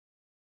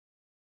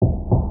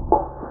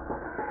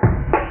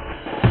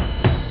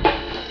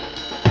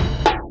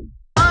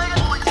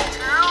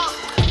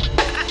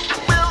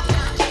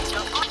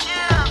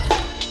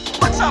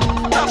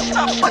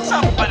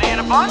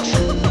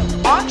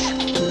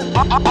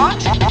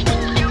Welcome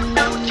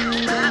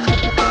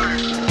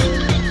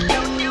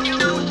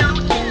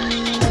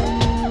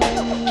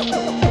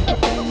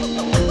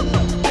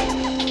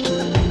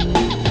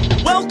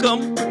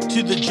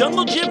to the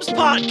Jungle Gyms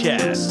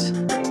podcast.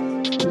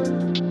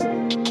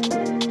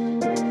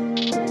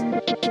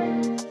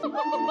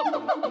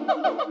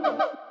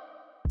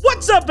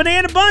 What's up,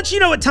 Banana Bunch? You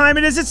know what time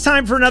it is. It's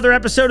time for another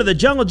episode of the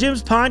Jungle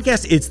Gyms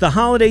podcast. It's the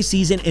holiday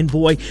season, and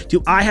boy,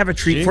 do I have a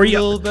treat for you.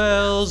 Jingle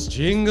bells,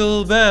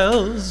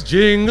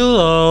 jingle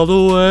all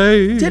the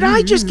way. Did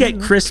I just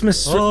get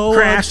Christmas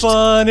crashed? What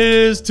fun it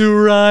is to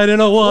ride in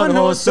a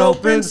one-horse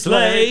open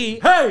sleigh.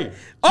 Hey!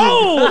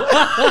 Oh!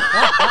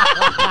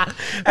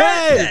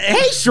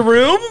 Hey,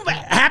 Shroom.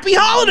 Happy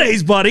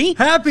holidays, buddy.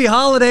 Happy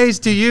holidays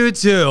to you,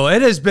 too.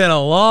 It has been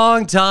a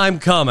long time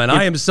coming.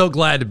 I am so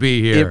glad to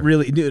be here.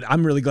 Dude,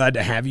 I'm really glad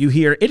to have you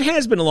here. It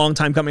has been a long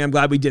time coming. I'm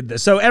glad we did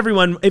this. So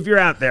everyone, if you're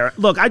out there,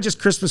 look, I just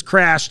Christmas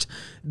crashed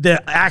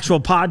the actual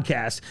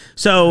podcast.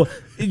 So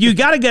you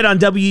got to get on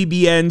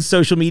WEBN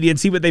social media and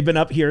see what they've been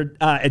up here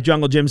at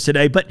Jungle Gyms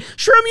today. But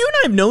Shroom, you and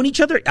I have known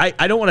each other.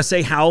 I don't want to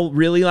say how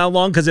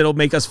long because it'll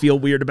make us feel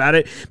weird about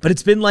it. But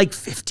it's been like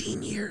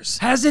 15 years.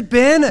 Has it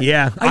been?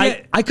 Yeah.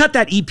 I cut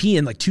that EP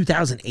in like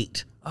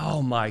 2008.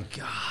 Oh my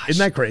gosh.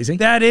 Isn't that crazy?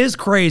 That is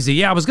crazy.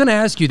 Yeah, I was going to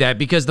ask you that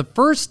because the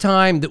first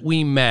time that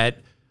we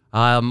met,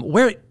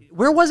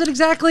 where was it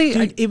exactly?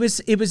 Dude, it was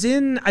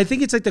in, I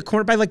think it's like the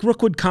corner by like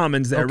Rookwood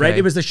Commons there, right?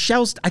 It was a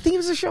Shell, I think it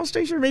was a Shell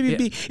station, or maybe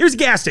it was a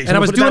gas station. And I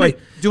was doing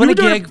a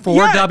gig for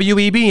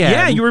WEBN.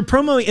 Yeah, you were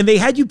promoting, and they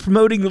had you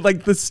promoting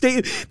like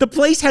the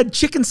place had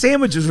chicken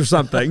sandwiches or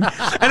something.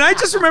 And I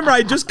just remember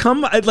I just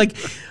come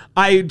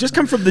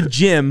from the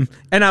gym,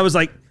 and I was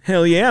like,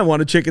 hell yeah, I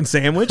want a chicken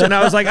sandwich. And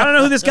I was like, I don't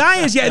know who this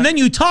guy is yet. And then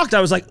you talked,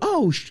 I was like,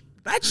 oh,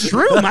 that's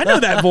Shroom. I know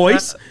that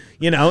voice.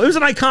 You know, it was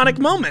an iconic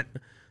moment.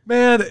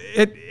 Man,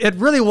 it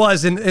really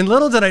was, and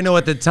little did I know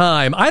at the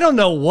time. I don't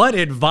know what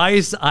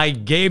advice I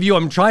gave you.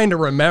 I'm trying to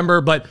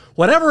remember, but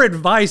whatever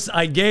advice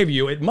I gave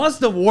you, it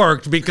must have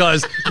worked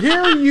because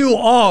here you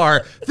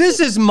are. This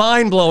is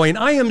mind-blowing.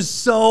 I am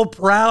so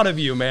proud of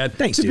you, man.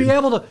 Thanks, dude. To be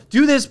able to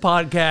do this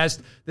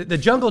podcast, the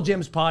Jungle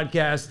Gyms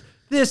podcast.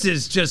 This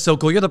is just so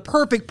cool. You're the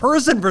perfect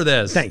person for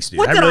this. Thanks, dude.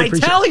 What did I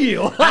tell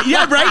you?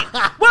 Yeah,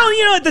 right? Well,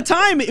 you know, at the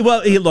time,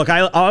 look,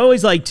 I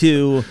always like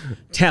to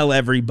tell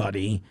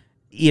everybody,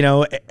 you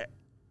know,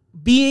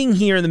 being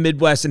here in the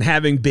Midwest and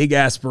having big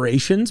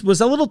aspirations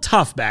was a little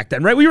tough back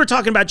then, right? We were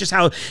talking about just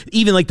how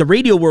even like the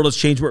radio world has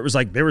changed, where it was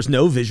like there was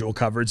no visual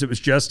coverage. It was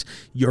just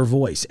your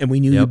voice, and we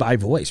knew you by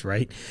voice,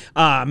 right?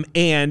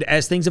 And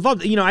as things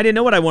evolved, you know, I didn't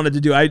know what I wanted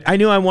to do. I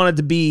knew I wanted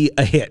to be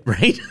a hit,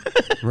 right?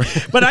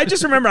 But I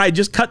just remember I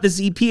just cut this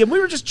EP, and we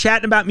were just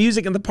chatting about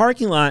music in the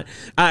parking lot.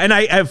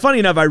 And funny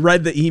enough, I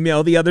read the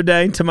email the other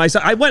day to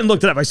myself. I went and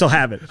looked it up. I still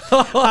have it.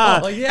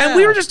 And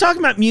we were just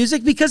talking about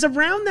music because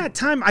around that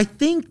time, I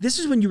think this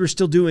is when you were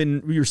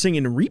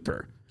singing in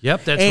Reaper.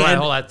 Yep, that's right.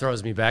 Oh, that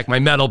throws me back. My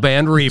metal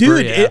band,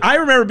 Reaper. Dude, I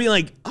remember being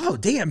like, oh,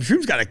 damn,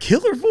 Shroom's got a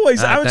killer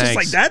voice. I was just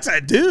like, that's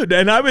a dude.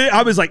 And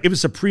I was like, it was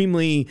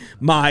supremely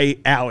my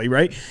alley,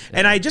 right? Yeah.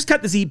 And I just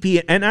cut this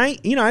EP, and I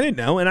didn't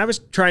know, and I was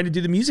trying to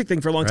do the music thing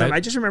for a long time.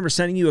 I just remember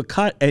sending you a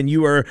cut, and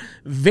you were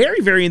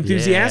very, very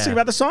enthusiastic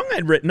about the song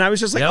I'd written. I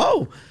was just like,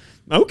 oh,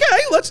 okay,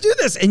 let's do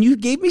this. And you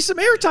gave me some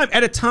airtime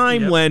at a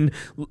time when,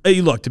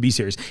 look, to be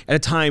serious, at a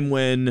time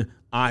when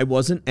I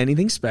wasn't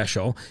anything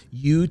special.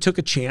 You took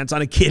a chance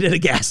on a kid at a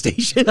gas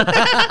station. And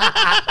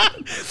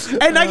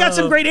I got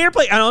some great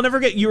airplay. And I'll never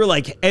forget, you were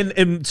like,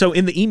 and so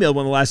in the email,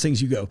 one of the last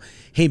things you go,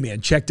 hey man,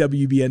 check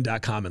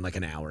WBN.com in like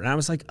an hour. And I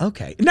was like,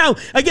 okay. Now,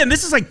 again,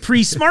 this is like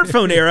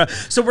pre-smartphone era.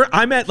 So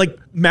I'm at like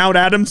Mount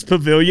Adams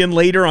Pavilion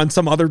later on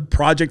some other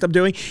project I'm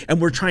doing,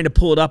 and we're trying to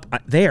pull it up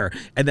there.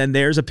 And then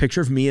there's a picture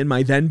of me and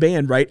my then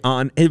band right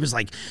on. It was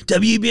like,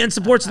 WBN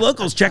supports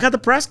locals. Check out the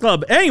press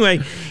club.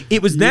 Anyway,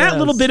 it was that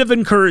little bit of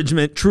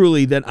encouragement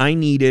truly that I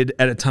needed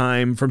at a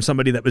time from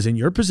somebody that was in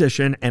your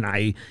position. And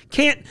I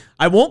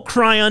won't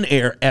cry on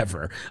air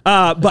ever.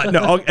 But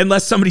no,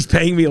 unless somebody's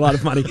paying me a lot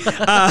of money.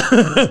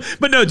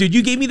 But no, dude,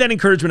 you gave me that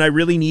encouragement I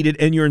really needed,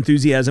 and your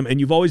enthusiasm. And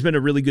you've always been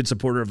a really good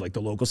supporter of like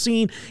the local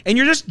scene. And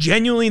you're just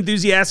genuinely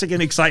enthusiastic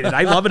and excited.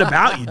 I love it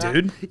about you,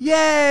 dude.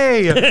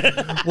 Yay!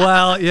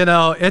 Well, you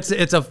know, it's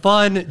a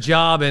fun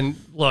job, and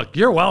look,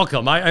 you're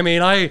welcome.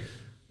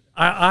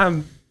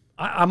 I'm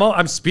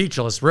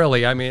speechless,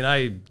 really. I mean,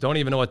 I don't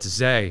even know what to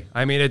say.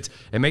 I mean, it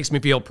makes me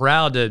feel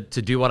proud to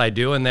do what I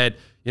do, and that,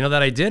 you know,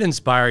 that I did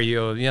inspire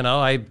you. You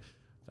know,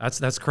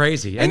 that's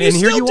crazy. And you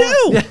still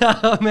do.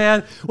 Yeah,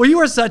 man. Well, you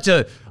are such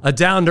a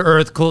down to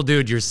earth, cool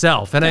dude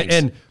yourself,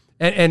 and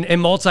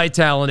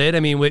multi-talented. I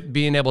mean, with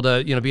being able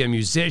to, you know, be a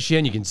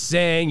musician, you can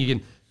sing, you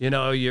can, you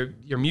know,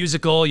 you're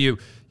musical, you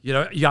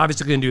know, you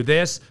obviously can do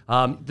this.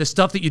 The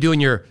stuff that you do in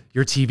your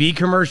TV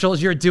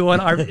commercials you're doing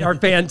are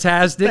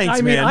fantastic. Thanks,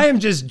 I mean, man. I am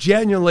just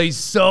genuinely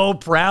so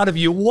proud of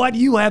you. What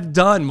you have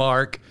done,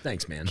 Mark.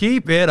 Thanks, man.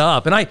 Keep it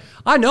up. And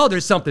I know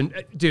there's something,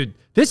 dude,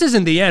 this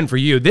isn't the end for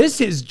you. This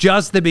is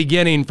just the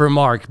beginning for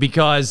Mark,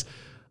 because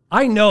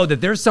I know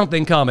that there's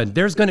something coming.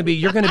 You're going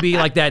to be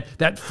like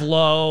that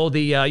flow,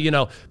 you're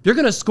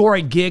going to score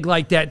a gig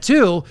like that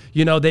too,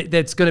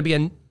 that's going to be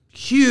a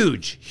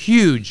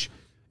huge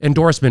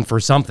endorsement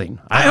for something.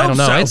 I don't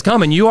know. So. It's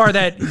coming. You are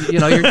that,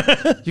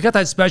 you got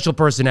that special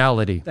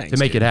personality to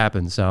make it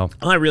happen. So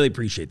I really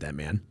appreciate that,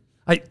 man.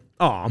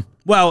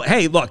 Well,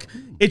 hey, look,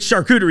 it's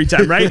charcuterie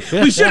time, right?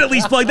 We should at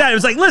least plug that. It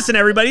was like, listen,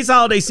 everybody, it's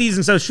holiday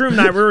season, so Shroom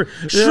and I, we're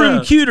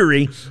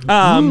Shroom-cuterie.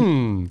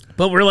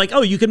 But we're like,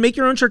 you can make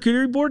your own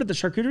charcuterie board at the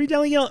charcuterie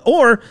deli,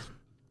 or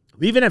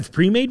we even have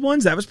pre-made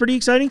ones. That was pretty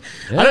exciting.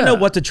 Yeah. I don't know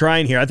what to try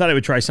in here. I thought I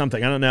would try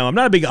something. I don't know. I'm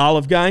not a big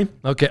olive guy.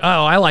 Okay.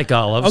 Oh, I like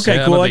olives.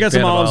 Okay, cool. I got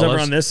some olives over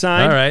on this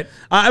side. All right.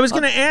 I was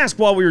going to ask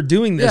while we were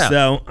doing this,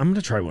 though. I'm going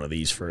to try one of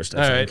these first,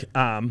 I think.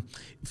 Right.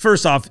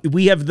 First off,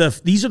 we have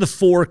these are the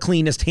 4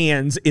 cleanest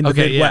hands in the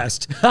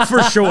Midwest,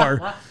 for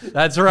sure.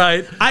 That's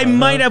right. I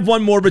might have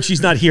one more, but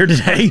she's not here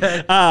today.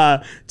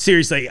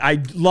 Seriously,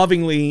 I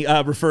lovingly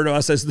refer to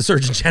us as the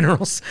Surgeon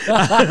Generals.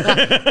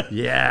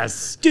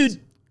 Yes.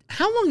 Dude,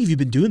 how long have you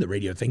been doing the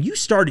radio thing? You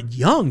started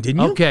young, didn't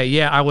you? Okay,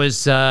 yeah. I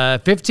was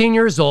 15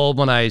 years old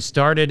when I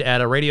started at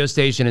a radio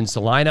station in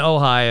Salina,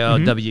 Ohio,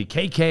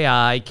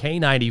 WKKI,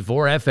 K94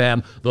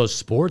 FM, the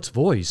sports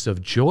voice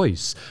of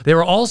choice.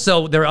 Their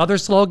other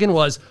slogan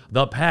was,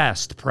 the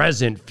past,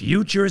 present,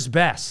 future's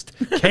best,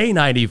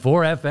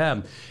 K94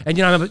 FM.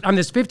 And, I'm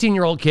this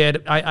 15-year-old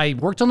kid. I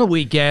worked on the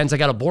weekends. I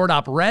got to board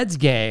up Reds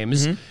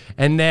games.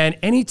 And then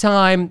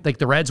anytime, like,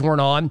 the Reds weren't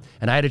on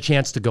and I had a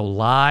chance to go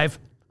live,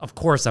 of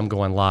course I'm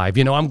going live.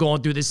 I'm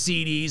going through the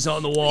CDs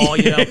on the wall.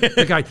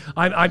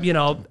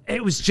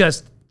 It was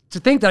just to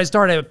think that I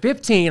started at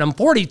 15. I'm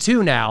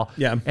 42 now.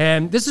 Yeah.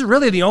 And this is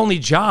really the only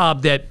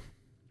job that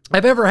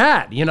I've ever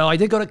had. I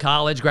did go to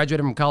college,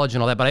 graduated from college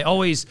and all that, but I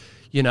always,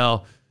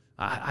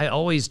 I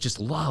always just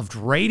loved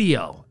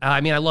radio.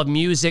 I love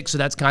music, so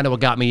that's kind of what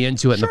got me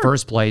into it in the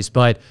first place.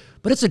 But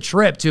it's a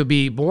trip to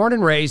be born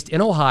and raised in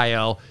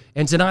Ohio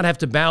and to not have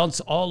to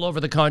bounce all over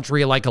the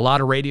country like a lot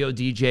of radio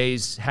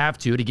DJs have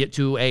to get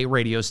to a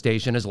radio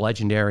station as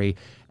legendary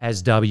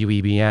as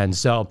WEBN.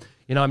 So,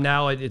 I'm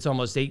now, it's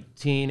almost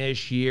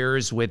 18-ish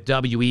years with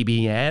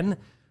WEBN.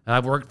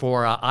 I've worked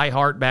for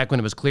iHeart back when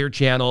it was Clear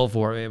Channel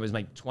it was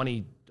like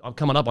 20, I'm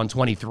coming up on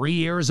 23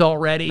 years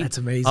already. That's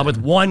amazing. With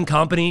one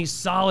company,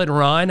 solid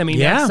run.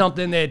 That's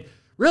something that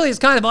really is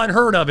kind of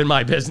unheard of in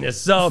my business.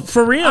 So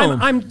for real,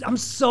 I'm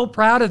so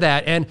proud of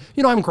that, and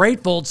I'm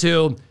grateful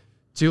to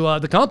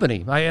the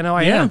company. I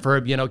am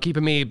for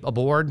keeping me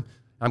aboard.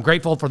 I'm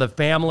grateful for the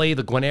family,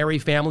 the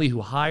Guarneri family,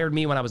 who hired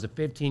me when I was a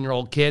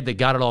 15-year-old kid. They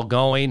got it all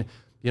going.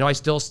 I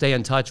still stay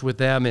in touch with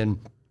them, and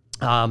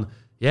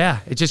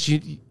it's just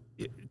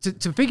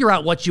to figure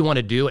out what you want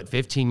to do at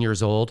 15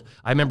 years old.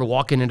 I remember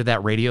walking into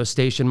that radio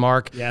station,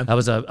 Mark. Yeah. That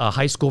was a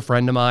high school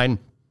friend of mine.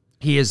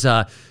 He is,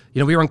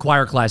 we were in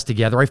choir class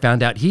together. I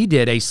found out he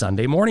did a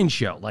Sunday morning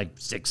show, like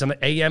 6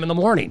 a.m. in the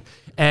morning.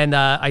 And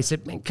I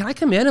said, man, can I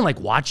come in and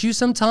watch you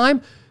sometime?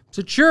 I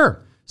said,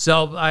 sure.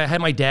 So I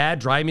had my dad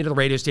drive me to the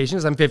radio station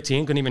because I'm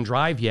 15, couldn't even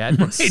drive yet.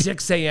 Right.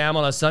 6 a.m.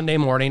 on a Sunday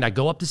morning. I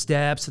go up the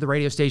steps to the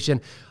radio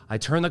station. I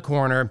turn the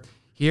corner.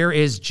 Here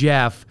is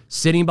Jeff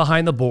sitting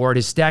behind the board,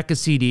 his stack of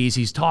CDs.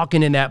 He's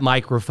talking in that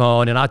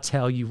microphone. And I'll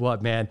tell you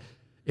what, man,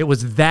 it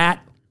was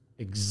that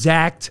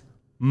exact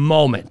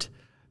moment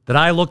that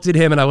I looked at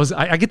him and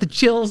I get the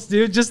chills,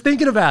 dude, just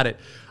thinking about it.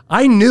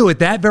 I knew at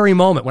that very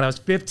moment when I was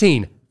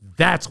 15,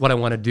 that's what I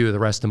want to do the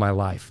rest of my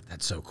life.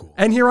 That's so cool.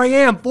 And here I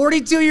am,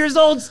 42 years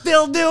old,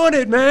 still doing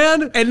it,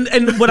 man.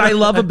 And what I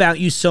love about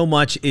you so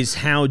much is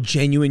how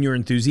genuine your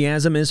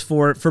enthusiasm is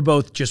for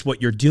both just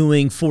what you're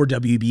doing for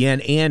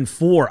WBN and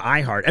for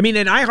iHeart. And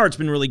iHeart's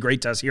been really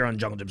great to us here on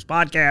Jungle Jim's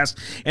podcast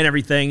and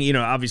everything.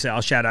 Obviously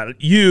I'll shout out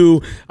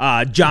you,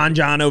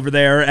 John over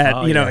there at,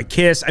 at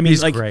KISS.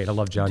 He's great. I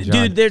love John.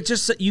 Dude, they're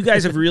just, you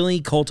guys have really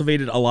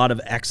cultivated a lot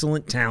of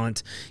excellent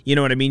talent. You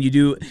know what I mean? You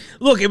do.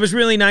 Look, it was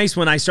really nice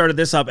when I started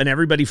this up and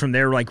everybody from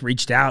there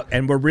reached out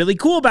and were really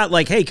cool about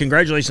hey,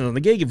 congratulations on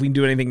the gig. If we can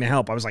do anything to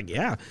help. I was like,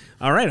 yeah,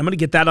 all right, I'm going to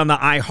get that on the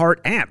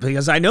iHeart app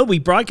because I know we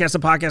broadcast a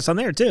podcast on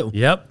there too.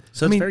 Yep.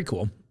 So it's very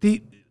cool.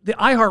 The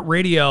iHeart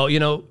Radio,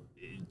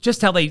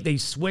 just how they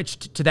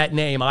switched to that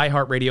name,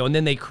 iHeart Radio, and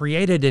then they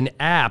created an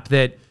app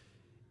that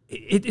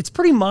it's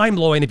pretty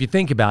mind-blowing if you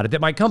think about it,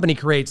 that my company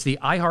creates the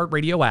iHeart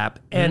Radio app,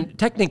 and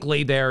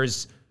technically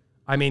there's,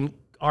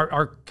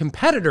 our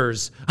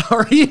competitors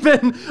are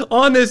even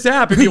on this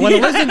app if you want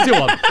to listen to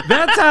them.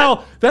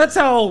 That's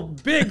how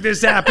big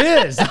this app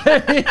is.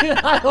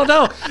 I don't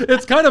know.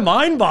 It's kind of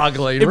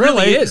mind-boggling. It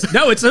really is.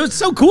 No, it's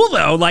so cool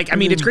though.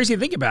 It's crazy to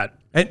think about.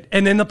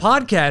 And then the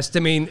podcast.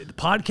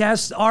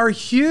 Podcasts are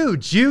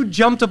huge. You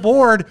jumped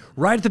aboard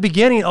right at the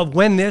beginning of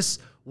when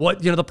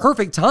the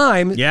perfect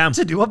time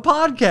to do a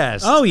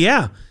podcast. Oh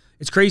yeah.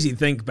 It's crazy to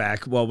think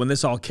back, well, when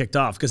this all kicked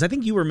off, because I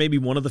think you were maybe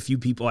one of the few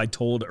people I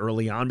told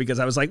early on, because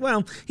I was like,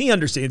 well, he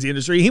understands the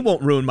industry. He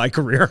won't ruin my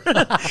career.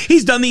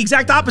 He's done the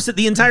exact opposite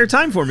the entire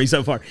time for me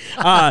so far.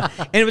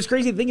 And it was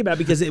crazy to think about,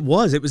 because it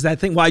was that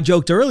thing. Well, I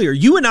joked earlier,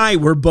 you and I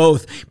were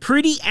both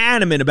pretty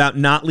adamant about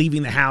not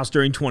leaving the house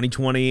during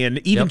 2020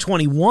 and even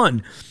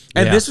 21.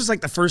 And this was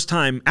like the first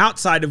time,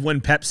 outside of when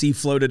Pepsi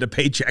floated a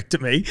paycheck to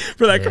me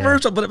for that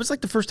commercial, but it was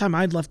like the first time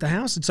I'd left the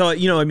house. And so,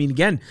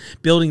 again,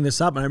 building this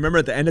up. And I remember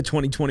at the end of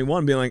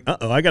 2021 being like,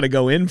 I got to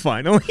go in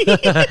finally.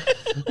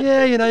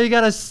 Yeah, you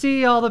got to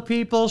see all the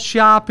people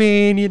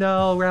shopping,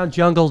 around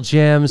Jungle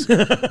Gyms.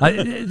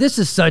 This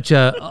is such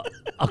a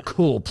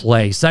cool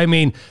place. I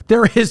mean,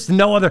 there is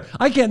no other,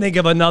 I can't think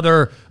of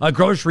another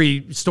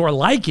grocery store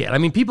like it. I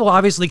mean, people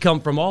obviously come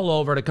from all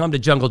over to come to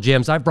Jungle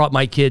Gyms. I've brought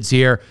my kids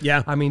here.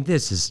 Yeah. I mean,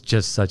 this is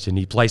just such a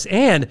neat place.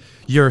 And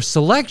your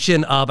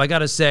selection of, I got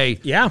to say,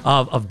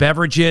 of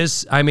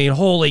beverages, I mean,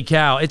 holy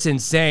cow, it's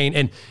insane.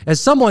 And as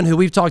someone who,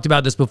 we've talked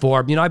about this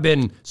before, I've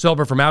been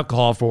sober from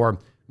alcohol for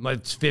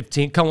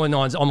 15, coming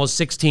on almost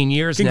 16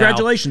 years now.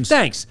 Congratulations.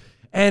 Thanks.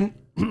 And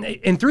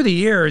through the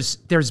years,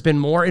 there's been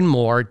more and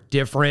more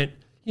different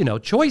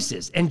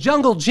choices. And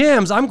Jungle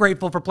Gyms, I'm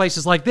grateful for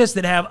places like this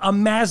that have a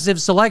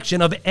massive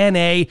selection of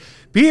NA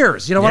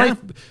beers. When I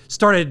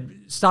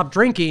stopped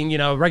drinking,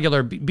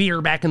 regular beer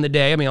back in the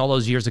day, I mean, all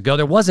those years ago,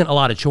 there wasn't a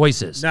lot of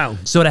choices. No.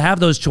 So to have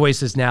those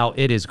choices now,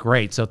 it is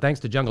great. So thanks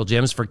to Jungle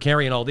Gyms for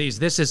carrying all these.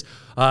 This is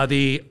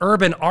the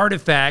Urban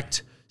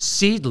Artifact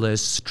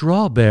seedless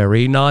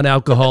strawberry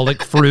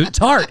non-alcoholic fruit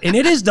tart, and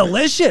it is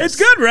delicious. It's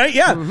good, right?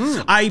 Yeah.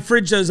 Mm-hmm. I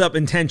fridged those up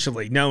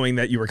intentionally, knowing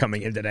that you were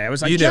coming in today. I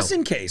was like, just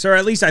in case, or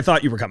at least I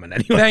thought you were coming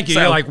anyway. Thank you. So,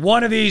 you're like,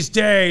 one of these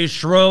days,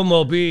 Shroom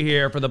will be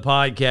here for the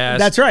podcast.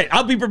 That's right.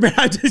 I'll be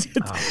prepared.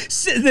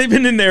 They've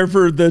been in there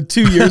for the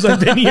 2 years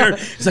I've been here.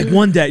 It's like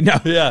one day. No.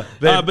 Yeah.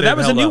 But that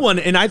was a new one,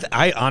 and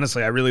I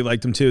honestly, I really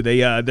liked them too. They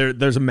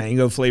there's a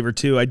mango flavor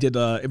too. I did.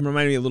 It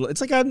reminded me a little.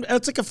 It's like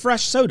a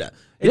fresh soda.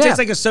 It tastes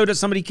like a soda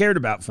somebody cared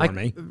about for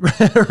me.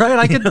 Right?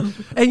 I could,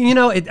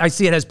 and I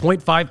see it has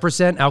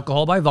 0.5%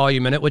 alcohol by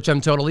volume in it, which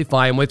I'm totally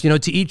fine with.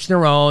 To each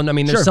their own. I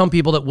mean, there's some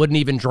people that wouldn't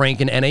even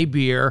drink an NA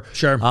beer.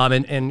 Sure.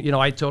 And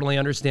I totally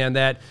understand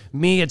that.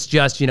 Me, it's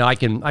just, I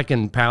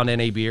can pound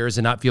NA beers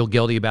and not feel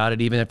guilty about it,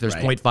 even if there's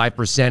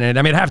 0.5% in it.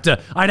 I mean,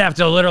 I'd have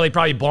to literally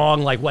probably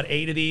bong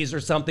 8 of these or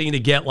something to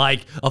get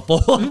like a full.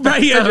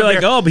 Right? You're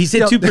like, but he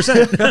said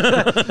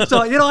 2%.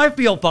 So I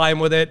feel fine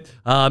with it.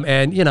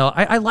 And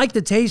I like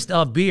the taste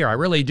of beer. I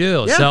really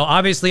do. Yeah. So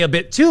obviously a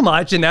bit too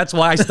much, and that's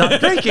why I stopped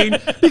drinking,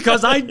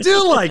 because I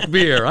do like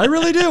beer. I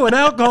really do, and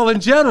alcohol in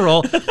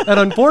general. And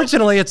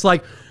unfortunately, it's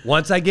like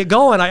once I get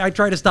going, I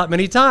try to stop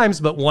many times,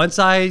 but once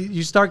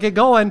you start get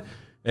going,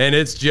 and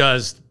it's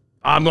just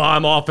I'm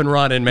off and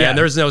running, man. Yeah.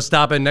 There's no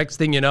stopping. Next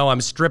thing you know,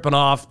 I'm stripping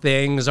off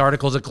things,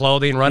 articles of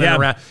clothing, running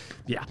around.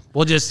 Yeah,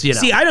 we'll just,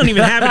 See, I don't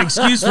even have an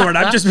excuse for it.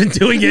 I've just been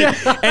doing it,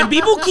 and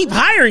people keep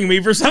hiring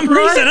me for some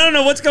reason. I don't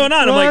know what's going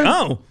on. I'm like,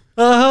 oh.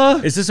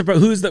 Is this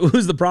who's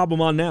the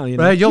problem on now?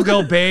 Right, you'll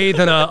go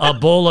bathe in a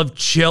bowl of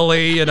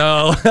chili.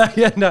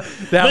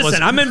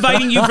 Listen, I'm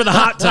inviting you for the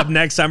hot tub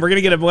next time. We're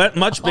gonna get a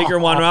much bigger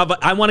one,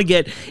 but I want to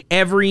get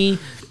every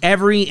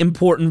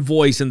important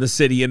voice in the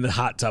city in the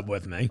hot tub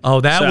with me.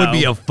 Oh, that would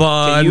be a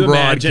fun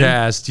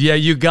broadcast. Yeah,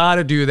 you got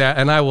to do that,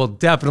 and I will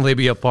definitely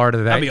be a part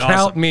of that. That'd be Count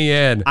awesome. Me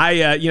in.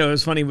 It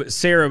was funny.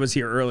 Sarah was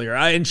here earlier,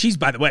 and she's,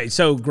 by the way,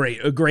 so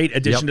great, a great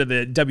addition to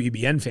the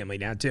WBN family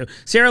now too.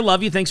 Sarah,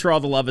 love you. Thanks for all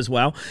the love as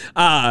well.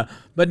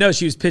 But no,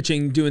 she was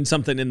doing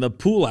something in the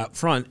pool out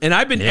front, and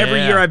every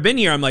year I've been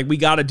here, I'm like, we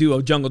got to do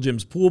a Jungle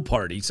Gyms pool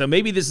party. So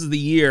maybe this is the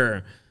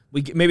year.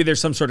 Maybe there's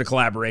some sort of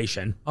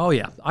collaboration. Oh,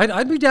 yeah.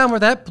 I'd be down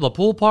with that. The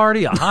pool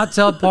party, a hot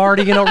tub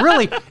party.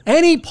 Really,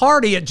 any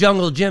party at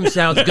Jungle Gym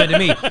sounds good to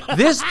me.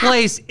 This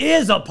place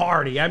is a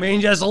party. I mean,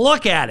 just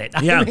look at it.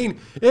 I mean,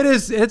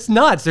 it's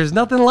nuts. There's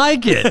nothing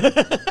like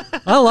it.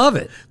 I love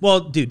it. Well,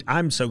 dude,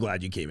 I'm so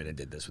glad you came in and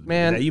did this with me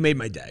today. You made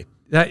my day.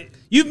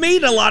 You've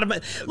made a lot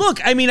of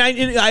look. I mean,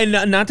 I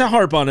not to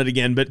harp on it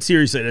again, but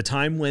seriously, at a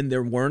time when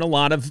there weren't a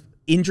lot of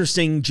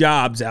interesting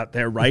jobs out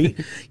there, right?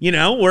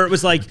 Where it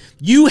was like,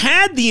 you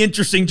had the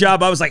interesting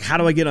job. I was like, how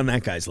do I get on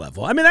that guy's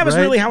level? I mean, that was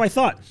really how I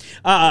thought.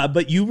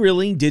 But you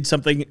really did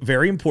something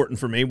very important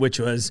for me, which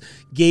was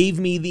gave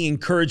me the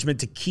encouragement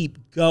to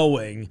keep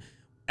going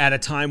at a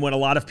time when a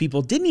lot of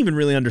people didn't even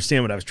really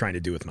understand what I was trying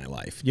to do with my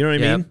life. You know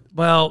what I mean?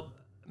 Well,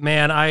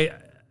 man,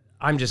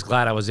 I'm just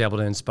glad I was able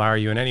to inspire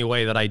you in any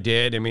way that I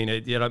did. I mean,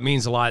 it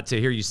means a lot to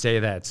hear you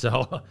say that.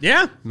 So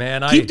yeah,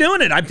 man, keep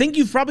doing it. I think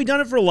you've probably done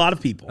it for a lot of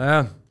people.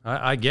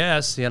 I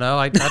guess, I don't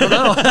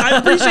know. I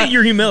appreciate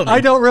your humility.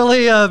 I don't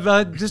really,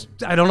 I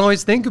don't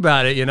always think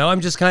about it.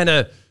 I'm just kind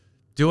of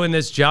doing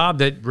this job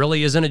that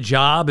really isn't a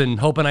job and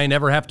hoping I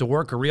never have to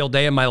work a real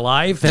day in my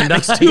life. And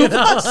isn't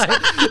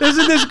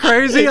this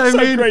crazy? It's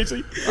so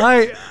crazy.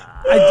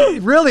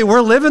 Really,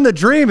 we're living the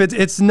dream.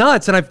 It's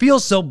nuts. And I feel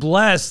so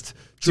blessed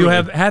to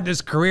have had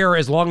this career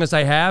as long as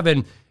I have.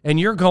 And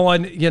you're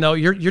going,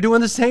 you're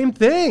doing the same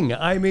thing.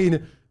 I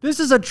mean, this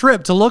is a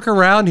trip to look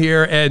around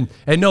here and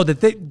know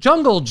that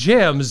Jungle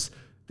Gyms,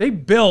 they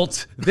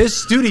built this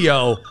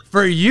studio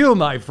for you,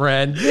 my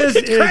friend. This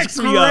is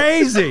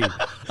crazy.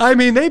 I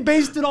mean, they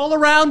based it all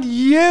around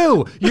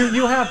you.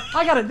 You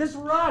have, this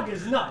rug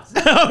is nuts.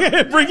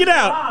 Okay, bring it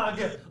out.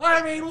 Rug.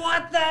 I mean,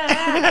 what the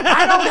heck?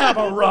 I don't have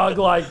a rug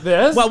like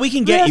this. Well, we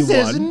can get you one.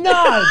 This is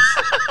nuts.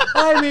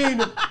 I mean,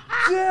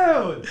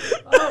 dude,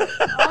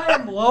 I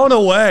am blown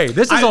away.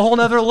 This is a whole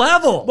nother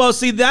level. Well,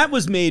 see, that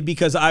was made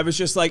because I was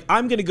just like,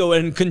 I'm going to go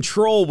and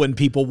control when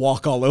people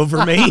walk all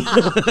over me.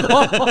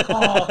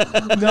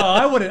 No,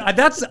 I wouldn't.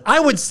 I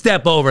would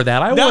step over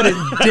that. I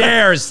wouldn't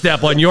dare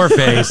step on your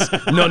face.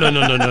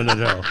 No.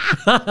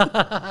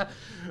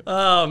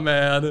 Oh,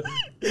 man.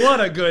 What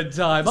a good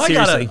time.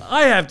 Seriously.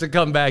 I have to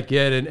come back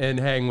in and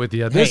hang with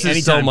you. This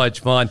is so much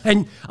fun.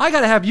 And I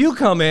got to have you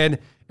come in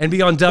and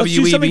be on WEBN. Let's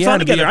do something fun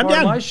together. I'm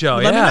down. My show.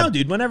 Let me know,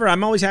 dude. Whenever.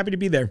 I'm always happy to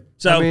be there.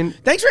 So,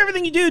 thanks for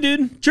everything you do,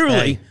 dude.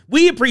 Truly.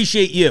 We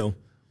appreciate you.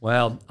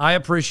 Well, I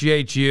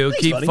appreciate you.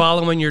 Thanks, Keep buddy.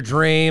 following your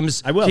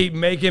dreams. I will. Keep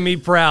making me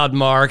proud,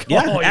 Mark.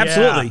 Yeah,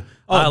 absolutely. Yeah.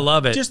 I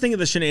love it. Just think of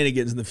the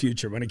shenanigans in the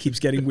future when it keeps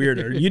getting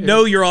weirder.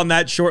 You're on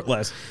that short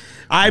list.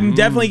 I'm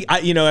definitely,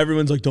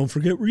 everyone's like, don't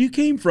forget where you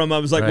came from. I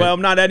was like, well,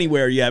 I'm not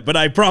anywhere yet, but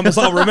I promise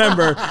I'll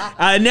remember.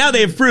 Now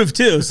they have proof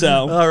too,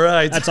 so. All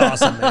right. That's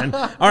awesome, man.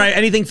 All right,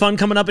 anything fun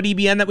coming up at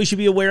EBN that we should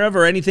be aware of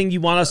or anything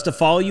you want us to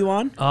follow you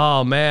on?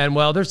 Oh, man.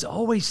 Well, there's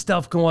always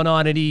stuff going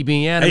on at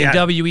EBN.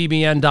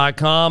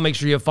 WEBN.com. Make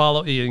sure you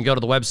follow. You can go to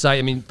the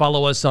website.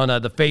 Follow us on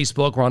the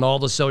Facebook. We're on all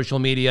the social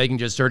media. You can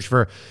just search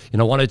for,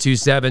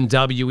 1027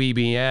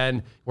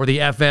 WEBN. We're the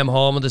FM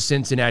home of the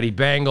Cincinnati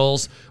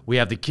Bengals. We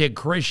have the Kid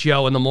Chris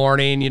show in the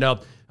morning,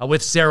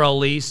 with Sarah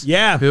Elise.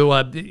 Yeah. Who,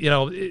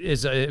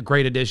 is a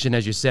great addition,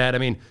 as you said.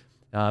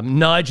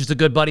 Nudge is a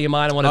good buddy of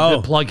mine. I want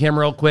to plug him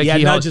real quick. Yeah,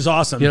 Nudge is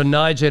awesome.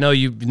 Nudge, I know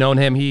you've known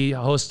him. He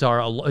hosts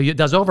he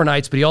does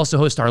overnights, but he also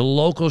hosts our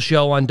local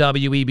show on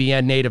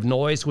WEBN, Native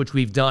Noise, which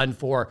we've done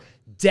for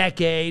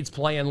decades,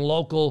 playing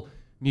local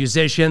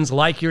musicians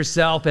like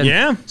yourself.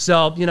 And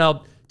so,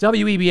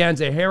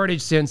 WEBN's a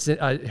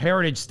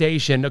heritage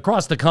station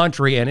across the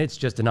country, and it's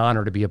just an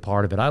honor to be a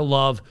part of it. I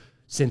love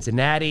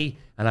Cincinnati,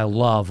 and I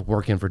love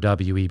working for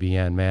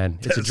WEBN, man.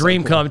 It's a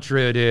dream come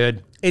true,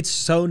 dude. It's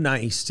so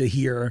nice to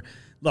hear.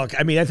 Look,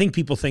 I think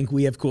people think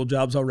we have cool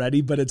jobs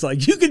already, but it's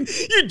like you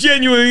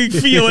genuinely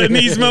feel it in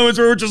these moments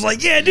where we're just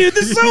like, yeah, dude,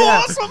 this is so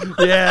awesome.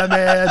 Yeah,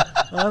 man.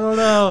 I don't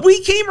know.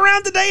 We came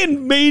around today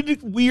and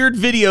made weird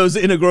videos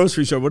in a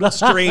grocery store. What a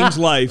strange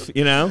life,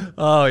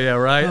 Oh, yeah,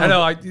 right. I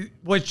know,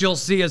 which you'll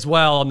see as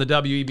well on the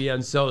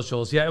WEBN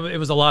socials. Yeah, it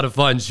was a lot of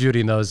fun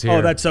shooting those here.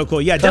 Oh, that's so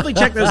cool. Yeah, definitely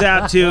check those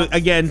out, too.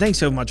 Again, thanks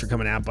so much for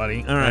coming out,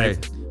 buddy. All right.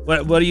 Hey.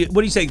 What do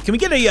you say? Can we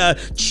get a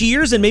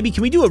cheers and maybe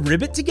can we do a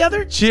ribbit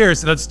together?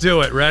 Cheers. Let's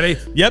do it. Ready?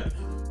 Yep.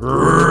 Ribbit!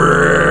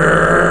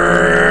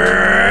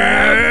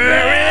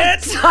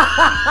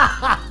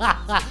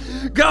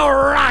 Go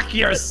rock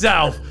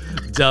yourself.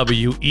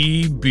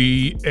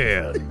 WEBN.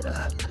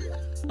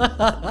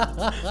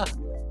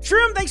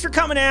 Shroom, thanks for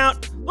coming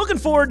out. Looking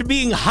forward to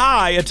being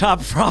high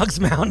atop Frogs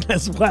Mountain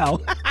as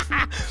well.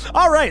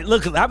 All right,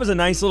 look, that was a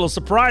nice little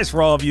surprise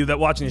for all of you that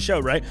watching the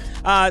show, right?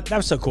 That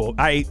was so cool.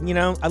 I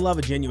love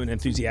a genuine,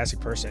 enthusiastic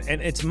person,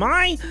 and it's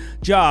my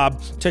job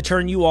to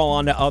turn you all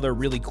on to other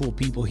really cool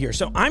people here.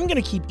 So I'm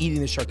going to keep eating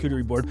the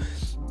charcuterie board.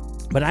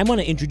 But I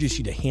want to introduce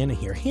you to Hannah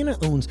here. Hannah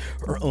owns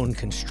her own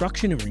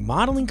construction and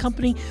remodeling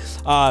company.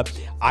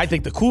 I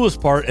think the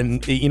coolest part,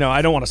 and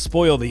I don't want to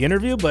spoil the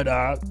interview,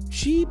 but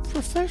she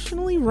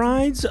professionally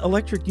rides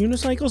electric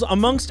unicycles,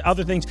 amongst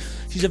other things.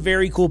 She's a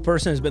very cool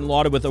person, has been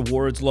lauded with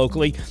awards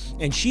locally,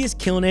 and she is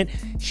killing it.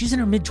 She's in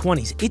her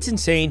mid-20s. It's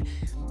insane.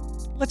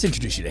 Let's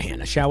introduce you to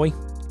Hannah, shall we?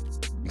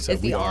 So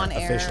is the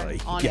on-air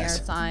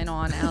sign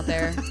on out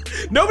there?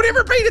 Nobody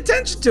ever paid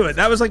attention to it.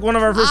 That was like one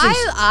of our first things.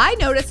 I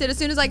noticed it as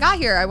soon as I got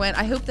here.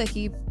 I hope that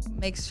he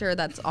makes sure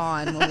that's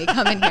on when we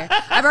come in here.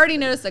 I've already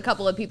noticed a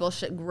couple of people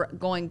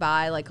going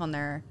by like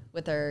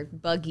with their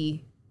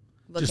buggy.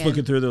 Just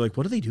looking through, they're like,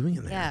 what are they doing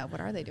in there? Yeah,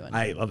 what are they doing?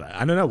 I love that.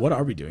 I don't know. What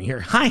are we doing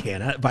here? Hi,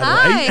 Hannah, by the way.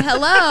 Hi,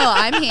 hello.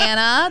 I'm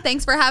Hannah.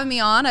 Thanks for having me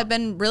on. I've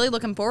been really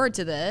looking forward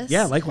to this.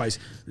 Yeah, likewise.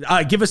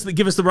 Give us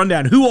the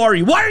rundown. Who are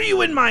you? Why are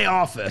you in my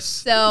office?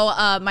 So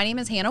my name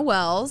is Hannah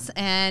Wells,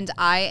 and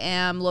I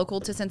am local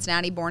to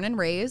Cincinnati, born and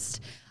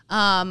raised.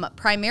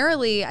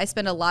 Primarily, I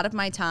spend a lot of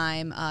my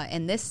time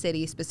in this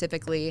city,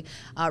 specifically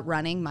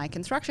running my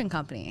construction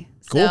company.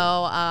 Cool. So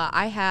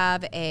I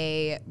have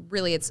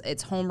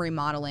it's home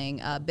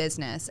remodeling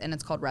business, and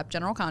it's called Rep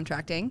General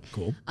Contracting.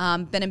 Cool.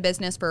 Been in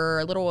business for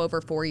a little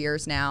over 4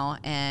 years now,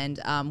 and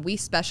we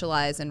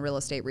specialize in real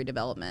estate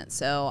redevelopment.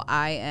 So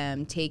I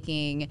am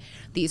taking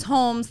these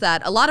homes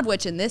that, a lot of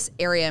which in this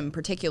area in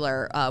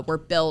particular, were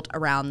built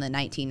around the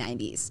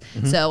 1990s.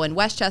 Mm-hmm. So in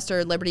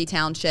Westchester, Liberty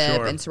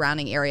Township, and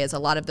surrounding areas, a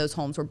lot of those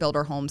homes were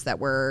builder homes that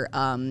were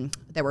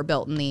that were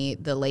built in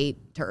the late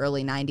to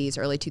early 90s,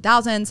 early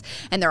 2000s.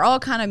 And they're all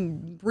kind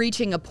of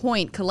reaching a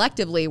point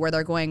collectively where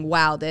they're going,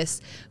 wow,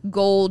 this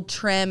gold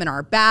trim in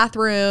our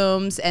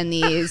bathrooms and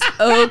these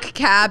oak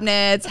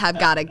cabinets have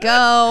got to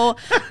go.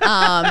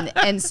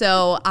 And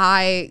so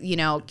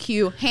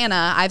cue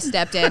Hannah, I've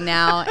stepped in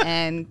now,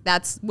 and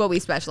that's what we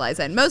specialize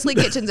in. Mostly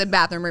kitchens and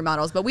bathroom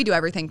remodels, but we do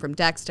everything from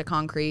decks to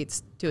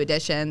concretes to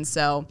additions.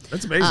 So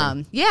that's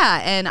amazing.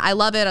 Yeah, and I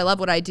love it. I love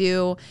what I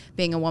do.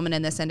 Being a woman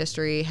in this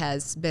industry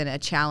has been a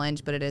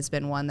challenge, but it has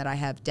been one that I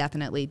have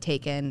definitely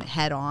taken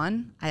head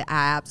on. I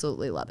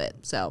absolutely love it.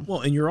 So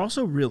well, and you're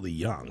also really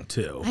young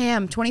too. I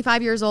am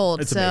 25 years old.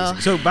 That's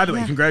amazing. So by the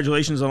way,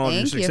 congratulations on all of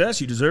your success.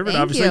 You deserve it.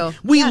 Thank Obviously, you.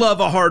 we love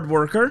a hard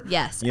worker.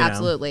 Yes,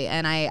 absolutely.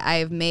 And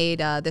I've made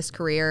this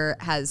career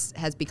has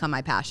become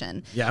my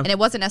passion. Yeah. And it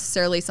wasn't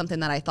necessarily something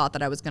that I thought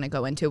that I was going to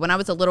go into. When I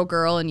was a little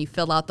girl and you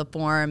fill out the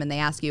form and they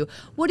ask you,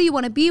 what do you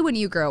want to be when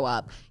you grow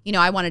up?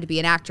 I wanted to be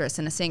an actress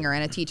and a singer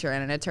and a teacher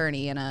and an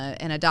attorney and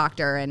a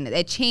doctor, and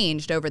it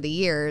changed over the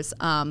years.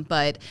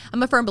 But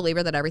I'm a firm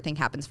believer that everything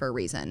happens for a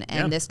reason.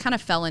 And this kind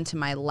of fell into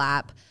my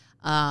lap.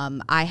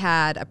 I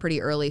had a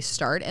pretty early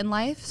start in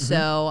life,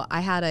 so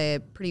I had a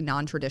pretty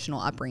non-traditional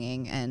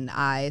upbringing, and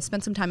I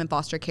spent some time in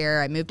foster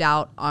care. I moved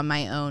out on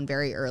my own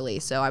very early,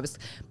 so I was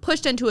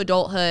pushed into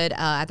adulthood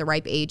at the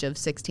ripe age of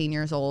 16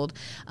 years old,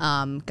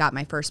 got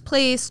my first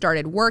place,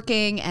 started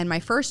working, and my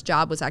first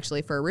job was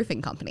actually for a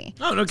roofing company.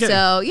 Oh, no kidding.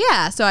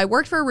 So I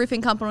worked for a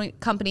roofing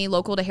company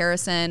local to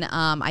Harrison.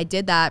 I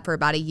did that for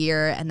about a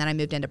year, and then I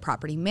moved into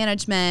property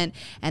management,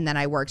 and then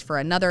I worked for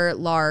another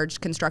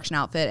large construction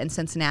outfit in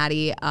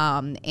Cincinnati.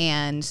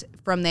 And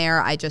from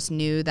there, I just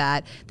knew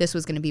that this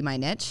was going to be my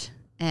niche.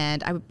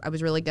 And I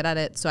was really good at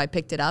it. So I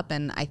picked it up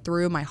and I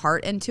threw my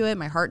heart into it,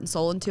 my heart and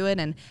soul into it.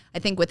 And I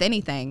think with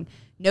anything,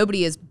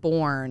 nobody is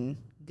born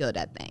good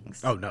at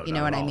things. Oh, no, you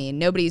know what I mean?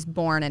 Nobody's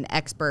born an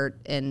expert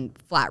in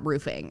flat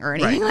roofing or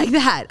anything like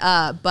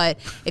that. But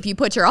if you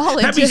put your all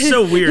into it, that'd be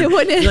so weird.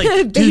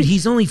 Like, dude,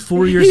 he's only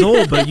 4 years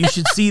old, but you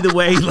should see the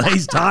way he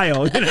lays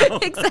tile.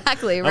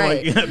 Exactly,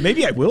 right. Like,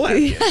 maybe I will have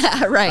kids.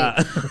 Yeah,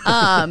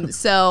 right.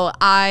 So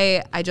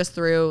I just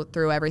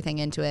threw everything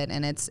into it,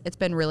 and it's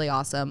been really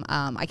awesome.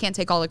 I can't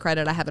take all the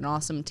credit. I have an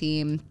awesome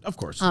team, of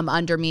course,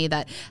 under me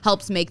that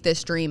helps make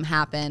this dream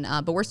happen.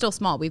 But we're still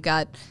small. We've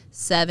got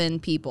 7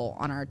 people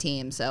on our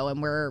team. So,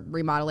 and we're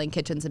remodeling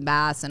kitchens and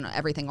baths and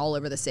everything all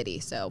over the city.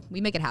 So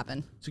we make it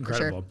happen. It's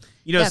incredible.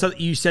 Sure. So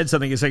you said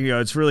something a second ago.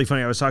 It's really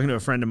funny. I was talking to a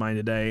friend of mine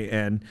today,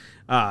 and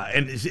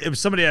it was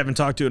somebody I haven't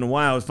talked to in a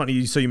while. It's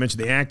funny. So you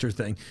mentioned the actor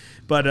thing,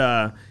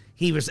 but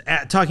he was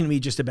talking to me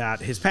just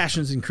about his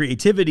passions and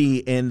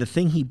creativity. And the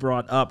thing he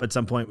brought up at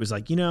some point was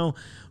like,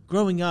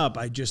 growing up,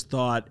 I just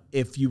thought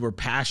if you were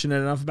passionate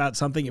enough about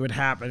something, it would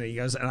happen. And he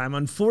goes, and I'm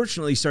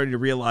unfortunately starting to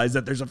realize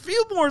that there's a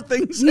few more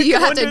things that you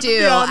have to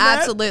do.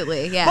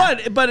 Absolutely,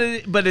 yeah.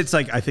 But it's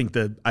like I think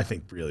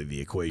really the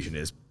equation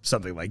is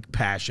something like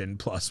passion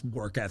plus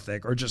work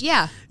ethic, or just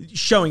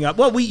showing up.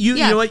 Well, you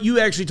know what? You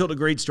actually told a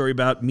great story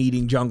about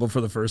meeting Jungle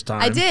for the first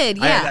time. I did.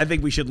 Yeah. I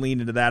think we should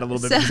lean into that a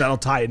little bit because that'll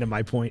tie into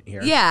my point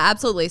here. Yeah,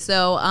 absolutely.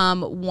 So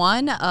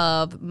one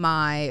of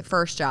my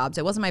first jobs,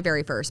 it wasn't my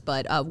very first,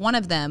 but one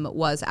of them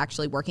was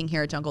actually working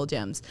here at Jungle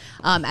Gyms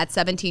at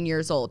 17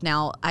 years old.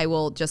 Now, I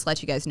will just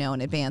let you guys know in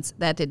advance,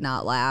 that did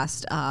not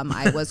last.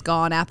 I was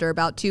gone after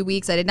about 2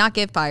 weeks. I did not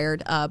get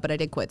fired, but I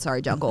did quit.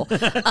 Sorry, Jungle.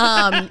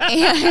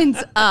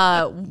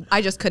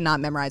 I just could not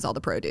memorize all the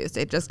produce.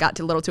 It just got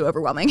a little too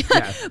overwhelming.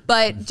 Yeah.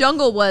 But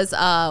Jungle was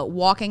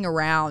walking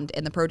around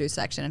in the produce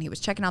section, and he was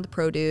checking out the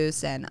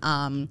produce. And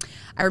I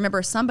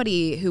remember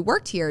somebody who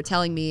worked here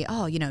telling me,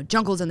 oh,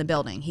 Jungle's in the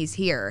building. He's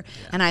here.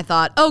 Yeah. And I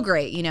thought, oh,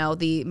 great.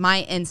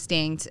 My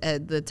instinct,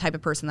 the type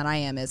of person that I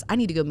am, is I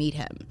need to go meet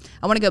him.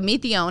 I want to go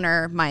meet the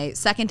owner my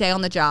second day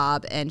on the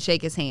job and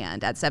shake his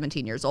hand at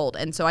 17 years old.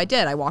 And so I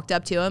did. I walked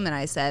up to him and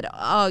I said,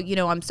 oh,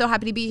 I'm so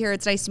happy to be here.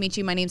 It's nice to meet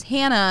you. My name's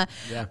Hannah.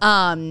 Yeah.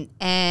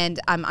 And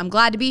I'm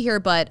glad to be here,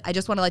 but I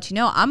just want to let you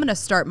know I'm going to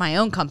start my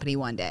own company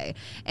one day.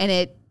 And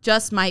it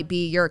just might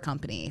be your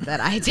company that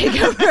I take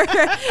over.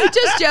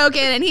 Just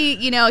joking. And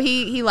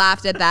he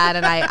laughed at that,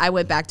 and I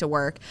went back to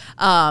work.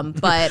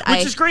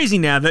 Which is crazy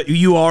now that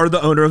you are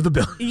the owner of the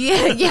building.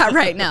 Yeah,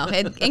 right. No,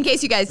 in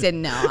case you guys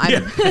didn't know,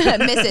 I'm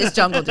Mrs.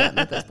 Jungle Gym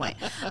at this point.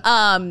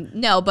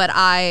 No, but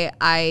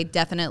I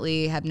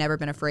definitely have never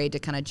been afraid to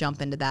kind of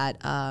jump into that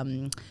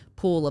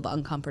pool of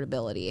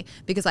uncomfortability,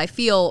 because I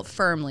feel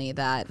firmly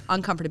that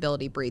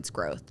uncomfortability breeds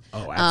growth.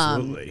 Oh,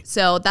 absolutely.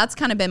 So that's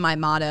kind of been my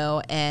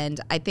motto.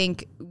 And I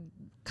think,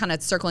 kind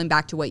of circling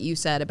back to what you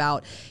said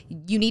about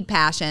you need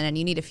passion and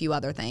you need a few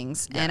other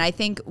things. Yeah. And I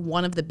think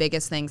one of the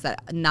biggest things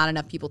that not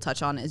enough people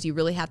touch on is you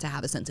really have to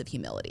have a sense of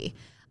humility.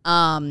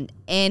 In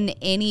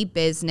any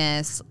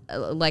business,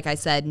 like I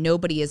said,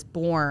 nobody is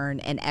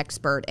born an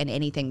expert in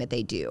anything that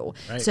they do.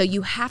 Right. So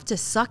you have to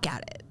suck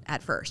at it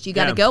at first. You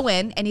got to go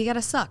in and you got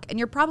to suck, and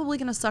you're probably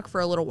going to suck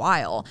for a little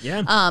while.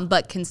 Yeah.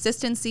 But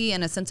consistency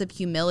and a sense of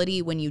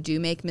humility when you do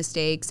make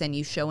mistakes and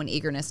you show an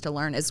eagerness to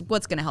learn is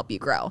what's going to help you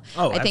grow.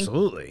 Oh, I think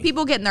absolutely.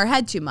 people get in their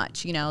head too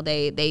much. You know,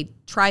 they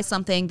try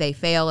something, they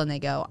fail, and they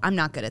go, I'm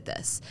not good at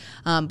this.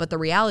 But the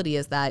reality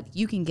is that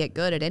you can get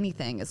good at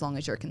anything as long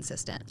as you're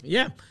consistent.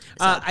 Yeah.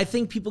 I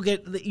think people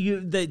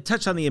they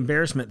touch on the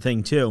embarrassment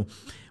thing too.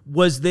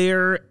 Was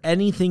there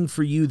anything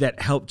for you that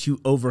helped you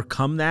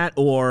overcome that?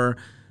 Or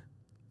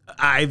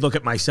I look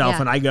at myself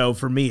and I go,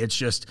 for me, it's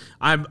just,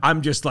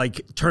 I'm just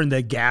like, turn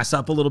the gas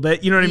up a little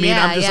bit. You know what I mean?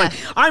 I'm just like,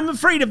 I'm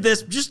afraid of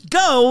this. Just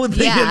go.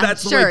 Yeah,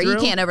 that's the way through. You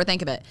can't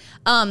overthink of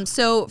it.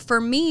 So for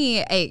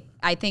me,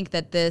 I think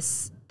that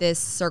this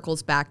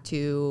circles back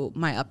to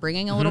my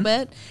upbringing a little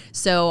bit.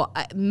 So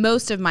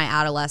most of my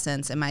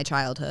adolescence and my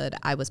childhood,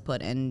 I was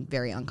put in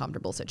very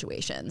uncomfortable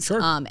situations.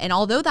 Sure. And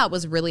although that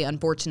was really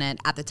unfortunate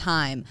at the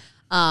time,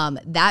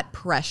 that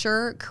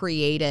pressure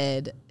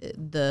created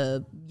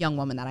the young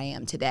woman that I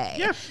am today.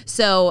 Yeah.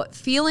 So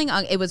feeling,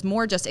 it was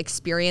more just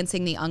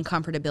experiencing the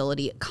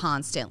uncomfortability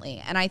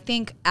constantly. And I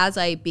think as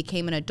I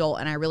became an adult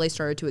and I really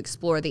started to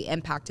explore the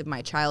impact of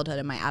my childhood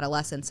and my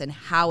adolescence and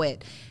how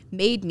it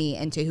made me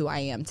into who I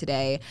am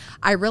today,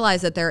 I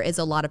realized that there is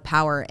a lot of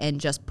power in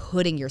just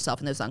putting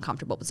yourself in those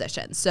uncomfortable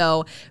positions.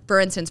 So for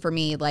instance, for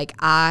me, like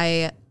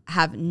I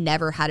have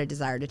never had a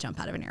desire to jump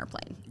out of an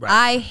airplane. Right.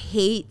 I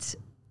hate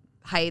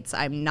heights.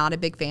 I'm not a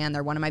big fan.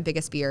 They're one of my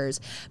biggest fears.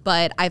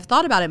 But I've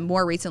thought about it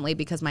more recently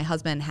because my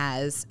husband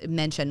has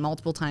mentioned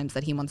multiple times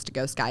that he wants to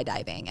go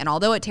skydiving. And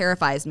although it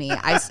terrifies me,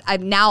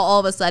 I've now all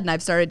of a sudden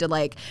I've started to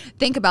like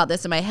think about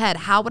this in my head.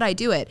 How would I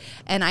do it?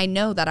 And I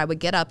know that I would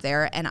get up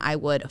there and I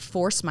would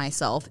force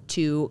myself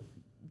to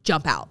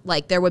jump out.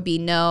 Like there would be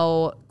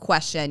no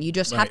question. You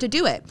just have to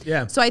do it.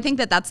 Yeah. So I think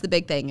that that's the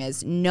big thing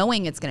is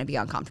knowing it's going to be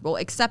uncomfortable,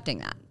 accepting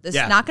that. This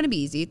is not going to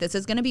be easy. This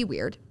is going to be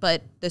weird.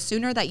 But the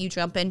sooner that you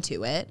jump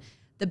into it,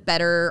 the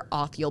better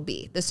off you'll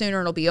be. The sooner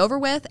it'll be over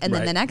with, and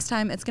then the next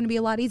time it's going to be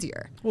a lot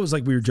easier. Well, it was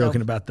like we were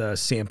joking about the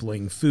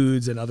sampling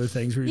foods and other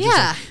things. We were just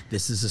like,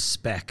 this is a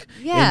speck.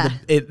 Yeah.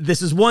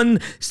 This is one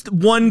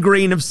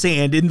grain of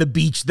sand in the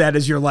beach that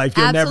is your life.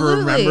 You'll never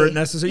remember it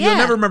necessarily. You'll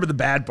never remember the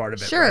bad part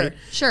of it, right?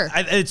 Sure.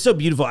 It's so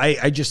beautiful.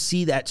 I just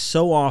see that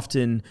so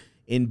often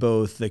in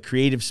both the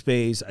creative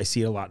space. I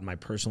see it a lot in my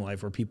personal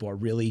life where people are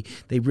really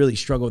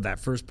struggle with that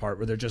first part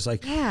where they're just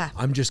like,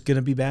 I'm just going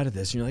to be bad at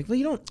this. And you're like, well,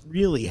 you don't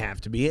really have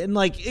to be. And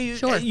like,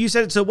 you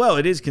said it so well,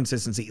 it is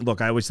consistency.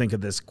 Look, I always think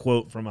of this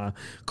quote from a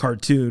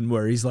cartoon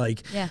where he's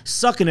like,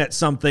 sucking at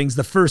something's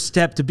the first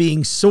step to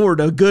being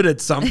sort of good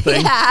at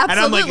something. Absolutely. And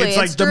I'm like, it's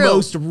like true. the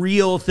most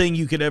real thing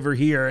you could ever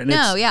hear. And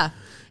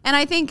And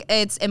I think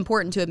it's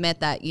important to admit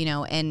that, you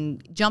know,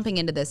 and jumping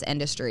into this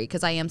industry,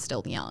 because I am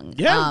still young.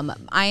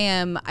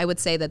 I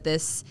would say that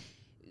this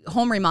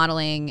home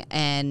remodeling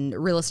and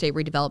real estate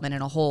redevelopment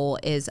in a whole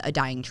is a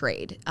dying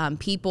trade.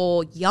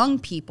 Young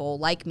people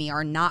like me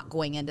are not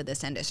going into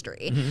this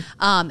industry.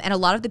 And a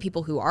lot of the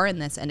people who are in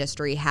this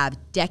industry have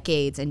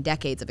decades and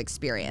decades of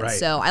experience.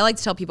 So I like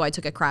to tell people I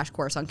took a crash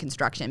course on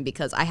construction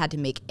because I had to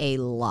make a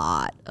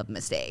lot of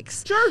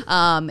mistakes.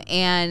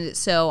 And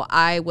so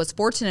I was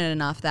fortunate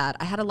enough that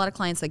I had a lot of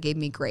clients that gave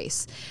me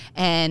grace.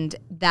 And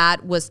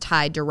that was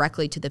tied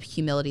directly to the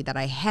humility that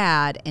I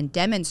had and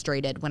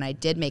demonstrated when I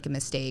did make a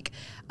mistake.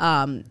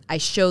 I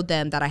showed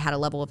them that I had a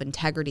level of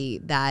integrity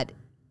that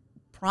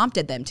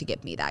prompted them to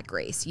give me that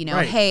grace. You know,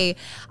 hey,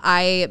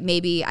 I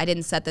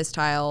didn't set this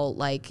tile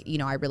like, you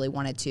know, I really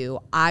wanted to.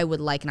 I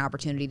would like an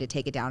opportunity to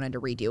take it down and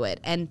to redo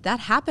it. And that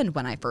happened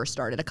when I first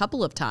started a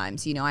couple of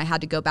times. You know, I had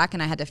to go back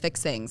and I had to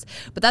fix things.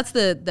 But that's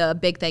the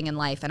big thing in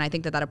life. And I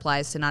think that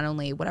applies to not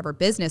only whatever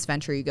business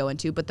venture you go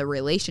into, but the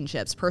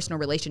relationships, personal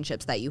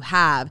relationships that you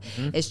have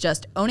is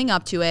just owning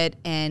up to it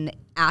and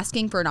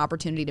asking for an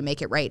opportunity to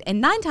make it right.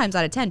 And 9 times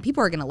out of 10,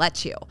 people are going to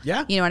let you.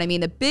 You know what I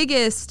mean? The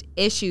biggest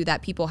issue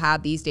that people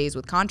have these days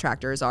with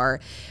contractors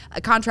are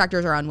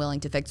unwilling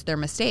to fix their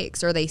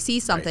mistakes, or they see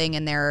something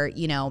and they're,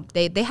 you know,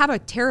 they have a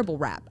terrible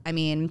rap. I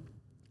mean,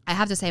 I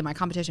have to say my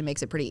competition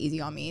makes it pretty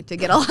easy on me to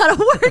get a lot of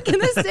work in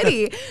the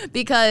city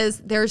because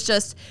there's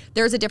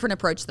a different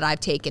approach that I've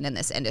taken in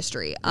this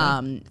industry.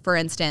 For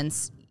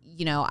instance,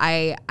 you know,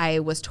 I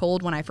was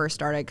told when I first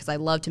started, because I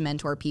love to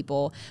mentor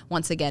people,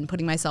 once again,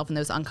 putting myself in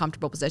those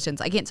uncomfortable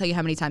positions. I can't tell you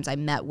how many times I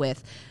met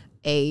with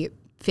a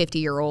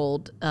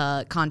 50-year-old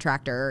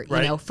contractor,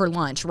 you know, for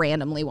lunch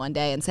randomly one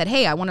day and said,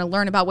 hey, I want to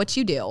learn about what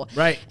you do.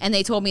 And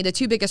they told me the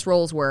 2 biggest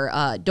rules were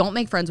don't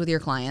make friends with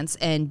your clients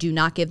and do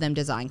not give them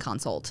design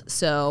consult.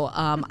 So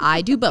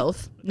I do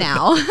both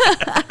now.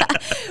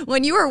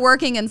 When you are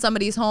working in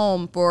somebody's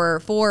home for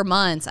 4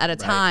 months at a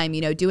time,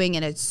 you know,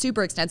 doing a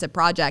super extensive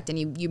project,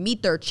 and you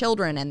meet their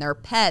children and their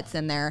pets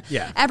and their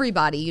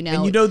everybody, you know.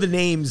 And you know the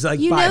names, like,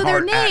 you by know their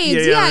heart.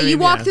 names. You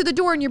walk through the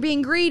door and you're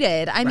being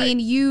greeted. I mean,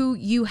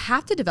 you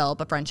have to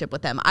develop a friendship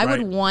with them. I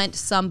would want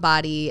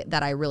somebody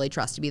that I really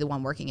trust to be the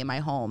one working in my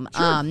home.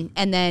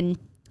 And then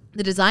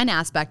the design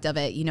aspect of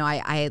it,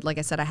 I like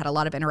I said, I had a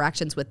lot of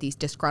interactions with these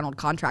disgruntled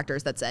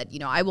contractors that said,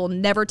 I will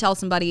never tell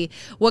somebody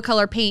what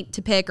color paint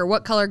to pick or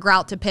what color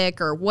grout to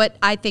pick or what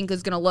I think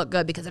is going to look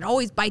good because it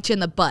always bites you in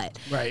the butt.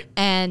 Right.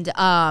 And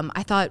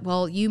I thought,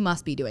 well, you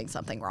must be doing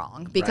something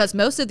wrong because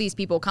most of these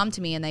people come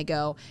to me and they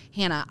go,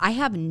 Hannah, I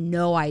have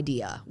no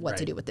idea what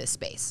to do with this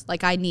space.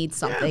 Like I need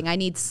something. I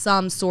need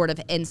some sort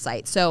of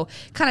insight. So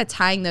kind of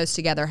tying those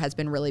together has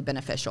been really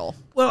beneficial.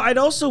 Well, I'd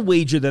also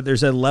wager that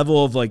there's a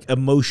level of like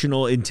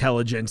emotional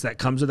intelligence that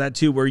comes with that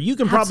too, where you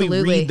can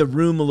probably read the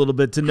room a little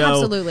bit to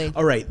know,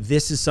 all right,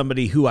 this is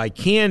somebody who I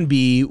can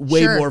be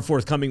way more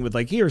forthcoming with,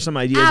 like, here are some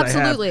ideas I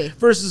have,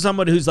 versus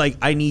someone who's like,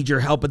 I need your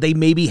help, but they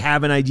maybe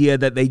have an idea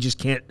that they just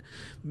can't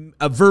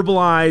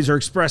verbalize or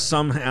express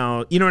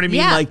somehow. You know what I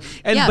mean?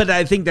 But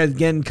I think that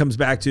again comes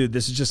back to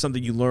this is just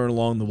something you learn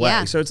along the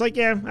way. So it's like,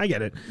 I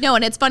get it. No,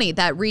 and it's funny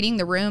that reading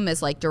the room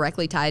is like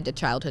directly tied to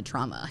childhood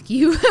trauma.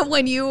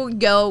 When you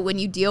deal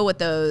with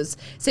those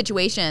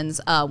situations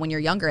when you're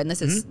younger, and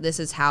this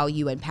is how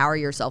you empower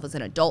yourself as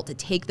an adult to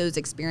take those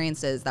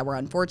experiences that were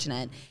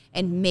unfortunate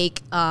and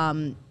make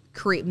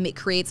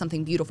create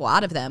something beautiful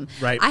out of them.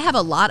 Right. I have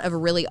a lot of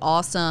really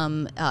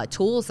awesome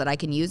tools that I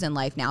can use in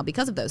life now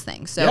because of those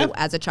things. So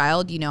as a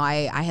child,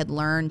 I had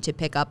learned to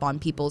pick up on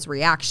people's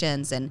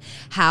reactions and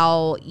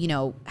how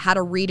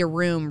to read a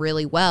room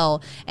really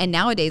well. And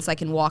nowadays I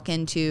can walk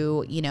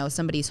into,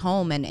 somebody's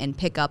home and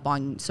pick up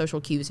on social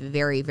cues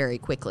very, very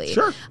quickly.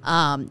 Sure.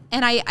 And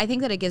I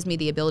think that it gives me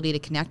the ability to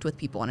connect with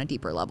people on a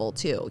deeper level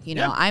too.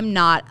 I'm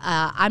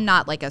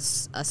not like a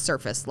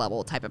surface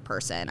level type of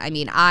person. I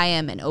mean, I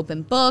am an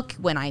open book.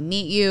 When I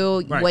meet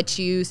you, what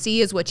you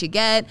see is what you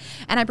get.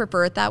 And I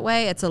prefer it that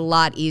way. It's a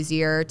lot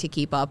easier to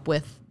keep up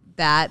with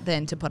that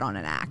than to put on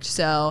an act.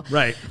 So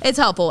it's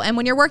helpful. And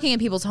when you're working in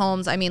people's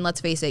homes, I mean,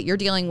 let's face it, you're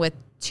dealing with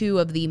two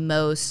of the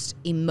most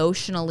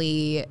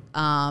emotionally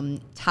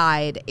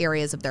tied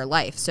areas of their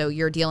life. So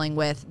you're dealing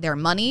with their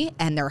money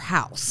and their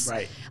house.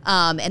 Right.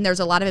 And there's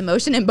a lot of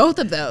emotion in both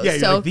of those. Yeah,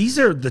 so like, these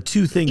are the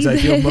two things I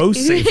feel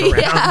most safe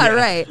around.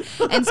 Right.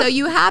 And so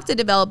you have to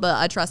develop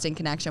a trusting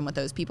connection with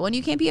those people. And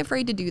you can't be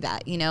afraid to do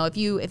that. If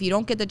you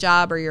don't get the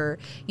job or you're,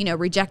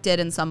 rejected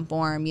in some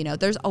form,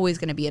 there's always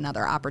going to be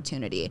another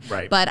opportunity.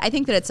 Right. But I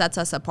think that it sets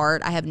us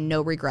apart. I have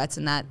no regrets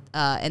in that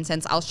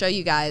instance. I'll show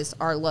you guys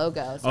our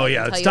logo. So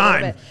it's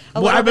time.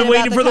 I've been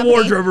waiting for the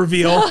wardrobe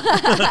reveal.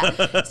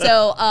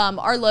 So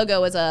our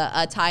logo is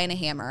a tie and a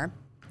hammer.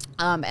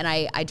 And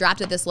I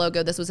drafted this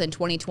logo. This was in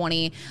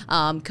 2020.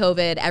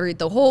 COVID,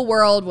 the whole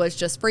world was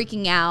just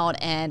freaking out.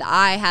 And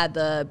I had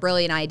the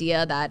brilliant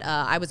idea that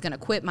I was going to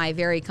quit my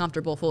very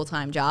comfortable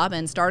full-time job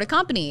and start a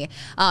company,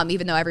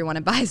 even though everyone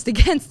advised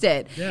against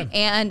it. Yeah.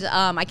 And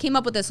I came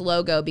up with this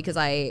logo because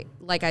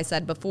like I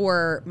said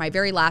before, my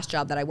very last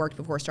job that I worked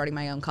before starting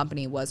my own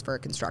company was for a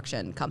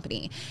construction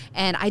company.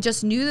 And I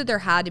just knew that there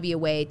had to be a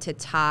way to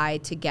tie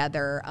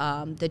together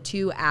the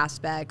two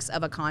aspects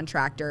of a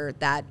contractor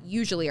that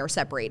usually are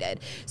separated.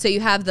 So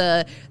you have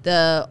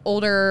the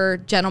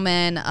older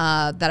gentleman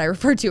that I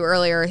referred to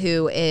earlier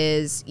who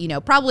is,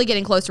 probably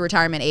getting close to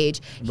retirement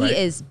age. He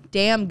is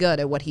damn good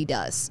at what he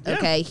does.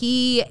 Okay.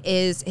 He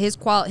is, his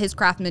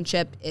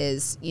craftsmanship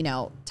is,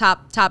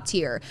 top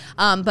tier.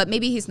 But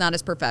maybe he's not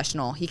as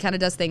professional. He kind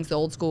of does things the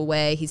old school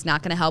way. He's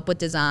not going to help with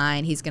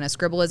design. He's going to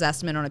scribble his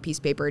estimate on a piece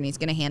of paper and he's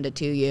going to hand it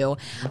to you.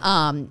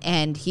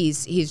 And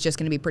he's just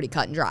going to be pretty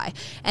cut and dry.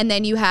 And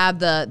then you have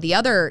the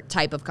other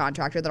type of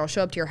contractor that'll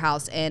show up to your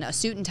house in a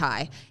suit and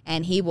tie,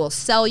 and he will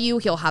sell you.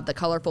 He'll have the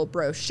colorful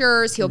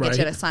brochures. He'll get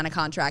you to sign a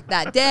contract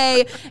that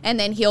day, and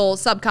then he'll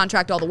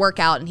subcontract all the work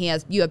out, and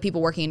you have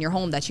people working in your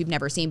home that you've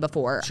never seen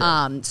before.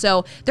 Sure.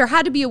 So there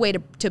had to be a way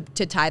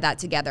to tie that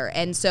together.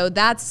 And so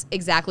that's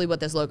exactly what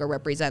this logo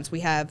represents. We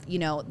have,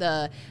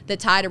 the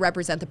tie to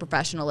represent the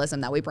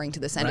professionalism that we bring to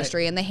this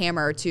industry, and the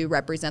hammer to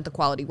represent the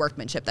quality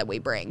workmanship that we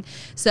bring.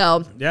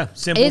 So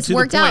simple it's to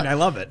worked the point. I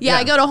love it. Yeah,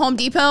 I go to Home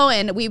Depot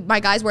and my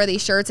guys wear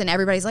these shirts and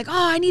everybody's like, oh,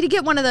 I need to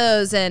get one of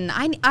those. And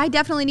I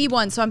definitely need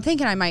one. So I'm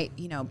thinking I might,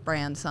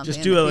 brand something.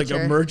 Just do like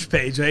a merch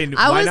page. Hey,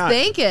 I was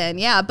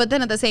thinking, but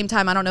then at the same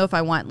time, I don't know if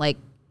I want like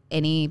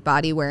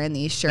anybody wearing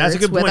these shirts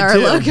with our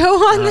logo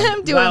on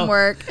them doing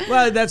work.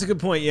 Well, that's a good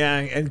point. Yeah.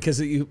 And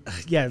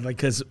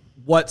because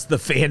what's the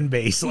fan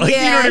base like?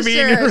 You know what I mean?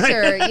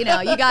 Sure.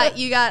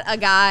 You got a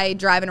guy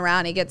driving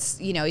around. He gets,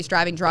 he's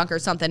driving drunk or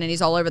something, and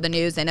he's all over the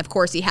news. And of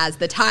course, he has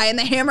the tie and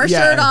the hammer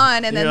shirt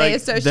on, and then they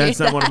associate that's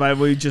not one of my.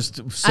 We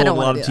just sold a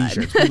lot of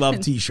T-shirts. We love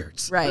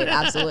T-shirts. Right.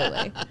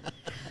 Absolutely.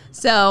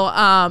 So,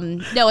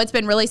 no, it's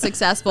been really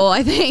successful.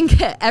 I think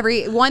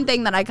one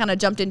thing that I kind of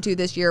jumped into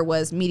this year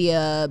was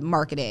media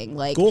marketing,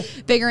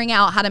 figuring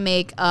out how to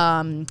make,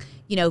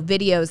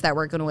 videos that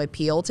were going to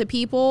appeal to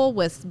people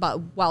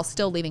while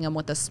still leaving them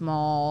with a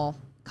small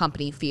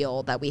company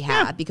feel that we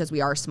have because we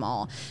are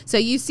small. So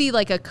you see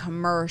like a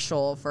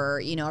commercial for,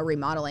 you know, a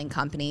remodeling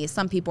company.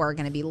 Some people are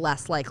going to be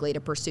less likely to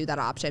pursue that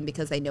option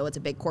because they know it's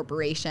a big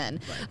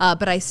corporation. Right.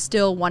 But I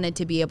still wanted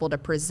to be able to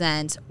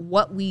present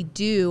what we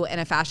do in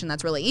a fashion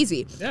that's really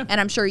easy. Yeah. And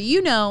I'm sure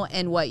you know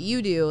in what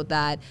you do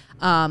that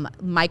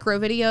micro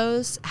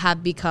videos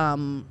have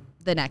become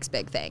the next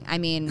big thing. I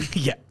mean,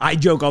 yeah, I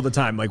joke all the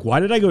time. Like, why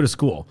did I go to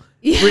school?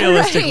 Yeah,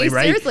 realistically,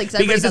 right? Seriously,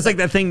 because it's like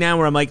that thing now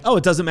where I'm like, oh,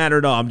 it doesn't matter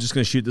at all. I'm just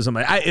going to shoot this on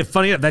my.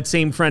 Funny enough, that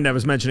same friend I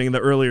was mentioning in the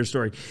earlier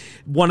story,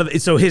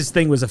 so his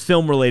thing was a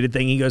film related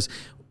thing. He goes,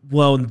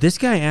 well, this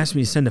guy asked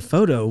me to send a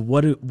photo.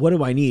 What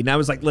do I need? And I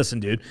was like, listen,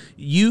 dude,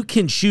 you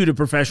can shoot a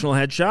professional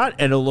headshot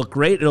and it'll look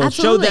great. It'll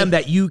show them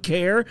that you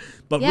care.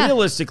 But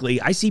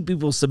realistically, I see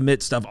people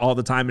submit stuff all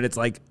the time and it's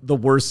like the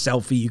worst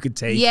selfie you could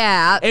take.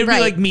 Yeah. It'd be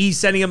like me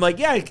sending him like,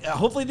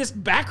 hopefully this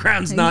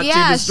background's not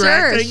too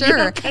distracting. Sure. You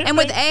know, and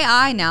with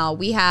AI now,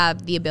 we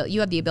have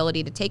you have the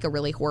ability to take a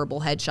really horrible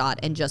headshot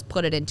and just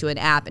put it into an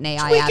app, an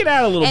AI Tweak app. It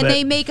out a little bit. And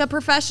they make a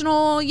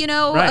professional, you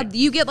know,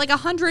 you get like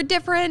 100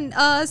 different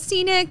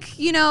scenic,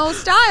 you know,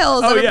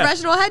 styles of a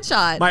professional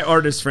headshot. My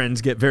artist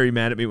friends get very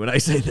mad at me when I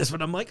say this, but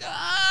I'm like,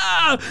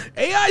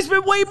 AI's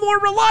been way more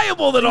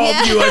reliable than all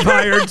of you I've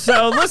hired.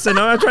 So listen,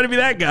 I'm not trying to be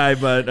that guy,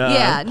 but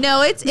I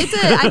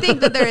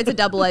think that it's a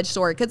double-edged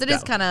sword because it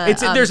is kind of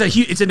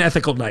it's an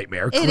ethical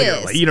nightmare.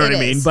 Clearly, you know what I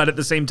mean. Is. But at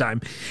the same time,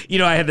 you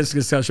know, I had this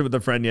discussion with a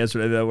friend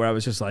yesterday though, where I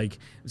was just like,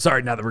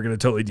 sorry, now that we're going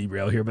to totally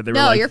derail here, but they were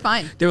like, you're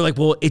fine. They were like,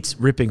 well, it's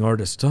ripping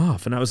artists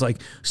off, and I was like,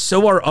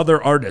 so are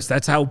other artists.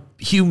 That's how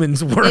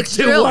humans work. It's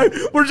true.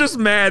 We're just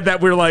mad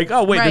that we're like,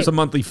 oh wait, there's a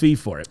monthly fee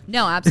for it.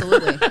 No,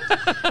 absolutely.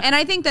 And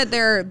I think that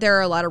there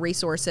are a lot of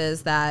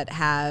resources that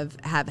have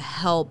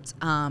helped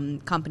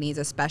companies,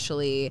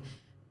 especially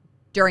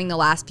during the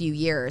last few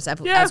years,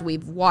 as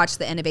we've watched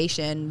the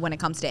innovation when it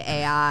comes to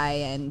AI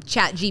and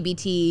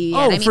ChatGPT.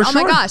 Oh, and I mean, for my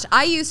sure.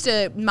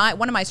 gosh,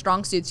 one of my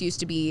strong suits used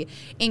to be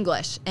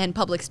English and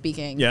public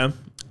speaking. Yeah.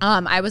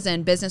 I was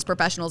in Business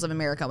Professionals of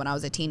America when I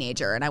was a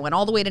teenager, and I went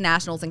all the way to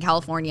nationals in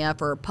California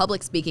for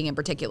public speaking in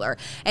particular.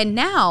 And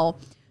now,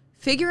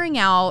 figuring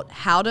out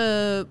how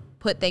to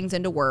put things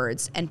into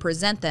words and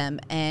present them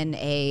in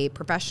a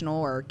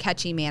professional or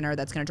catchy manner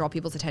that's going to draw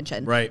people's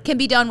attention can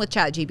be done with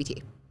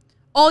ChatGPT.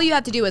 All you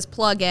have to do is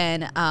plug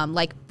in,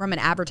 like from an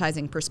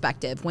advertising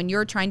perspective, when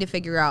you're trying to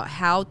figure out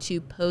how to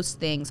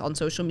post things on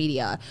social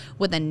media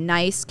with a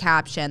nice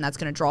caption that's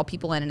going to draw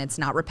people in and it's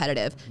not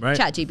repetitive.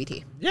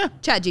 ChatGPT. Yeah.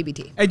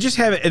 ChatGPT. And just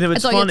have it. And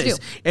it's fun.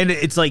 And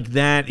it's like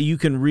that. You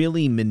can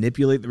really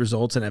manipulate the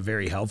results in a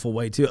very helpful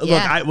way too.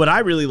 Yeah. Look, what I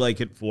really like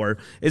it for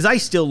is I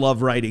still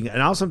love writing,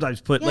 and I'll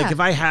sometimes put like if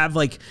I have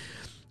like,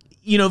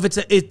 you know,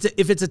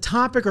 if it's a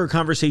topic or a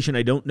conversation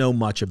I don't know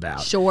much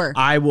about, sure,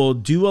 I will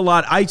do a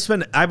lot. I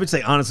would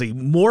say honestly,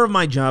 more of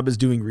my job is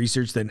doing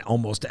research than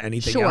almost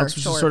anything else,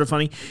 which is sort of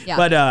funny. Yeah.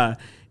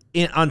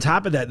 But on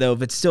top of that, though,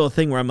 if it's still a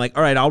thing where I'm like,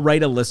 all right, I'll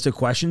write a list of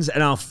questions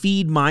and I'll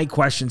feed my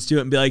questions to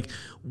it and be like,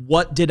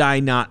 what did I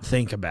not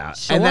think about?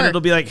 Sure. And then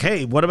it'll be like,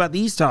 hey, what about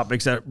these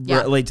topics that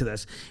relate to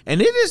this?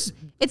 And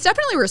it's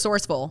definitely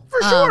resourceful.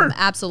 For sure.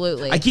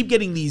 Absolutely. I keep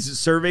getting these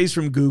surveys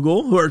from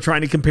Google who are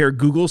trying to compare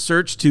Google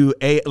search to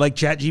like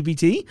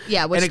ChatGPT.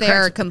 Yeah, which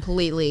they're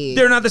completely...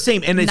 They're not the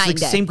same. And it's like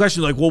the same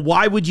question. Like, well,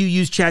 why would you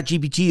use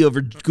ChatGPT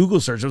over Google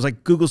search? I was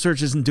like, Google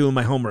search isn't doing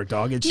my homework,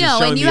 dog. It's just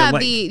showing me a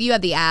link. You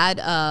have the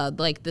ad,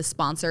 like the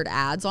sponsored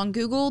ads on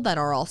Google that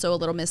are also a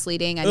little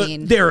misleading. I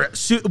mean...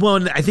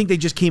 Well, I think they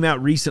just came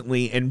out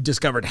recently and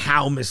discovered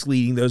how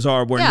misleading those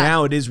are, where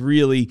now it is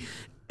really...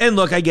 And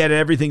look, I get it.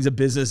 Everything's a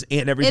business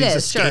and everything's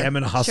a scam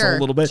and a hustle a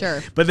little bit.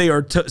 But they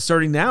are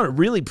starting now to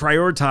really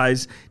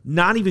prioritize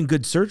not even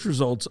good search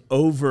results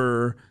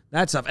over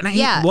that stuff.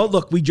 And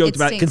look, we joked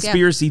about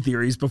conspiracy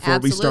theories before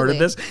we started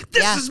this.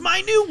 This is my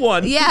new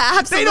one. Yeah,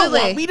 absolutely. They don't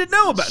want me to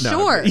know about it.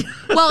 Sure.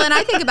 Well, and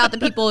I think about the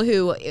people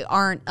who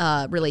aren't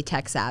really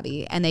tech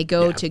savvy and they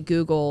go to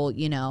Google,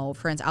 you know,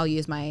 for instance, I'll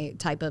use my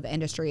type of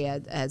industry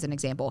as an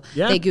example.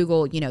 Yeah. They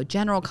Google, you know,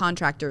 general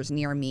contractors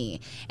near me.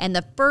 And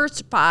the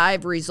first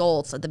 5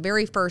 results, the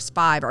very first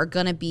 5 are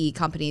going to be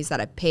companies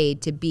that have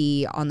paid to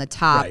be on the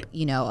top,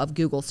 you know, of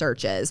Google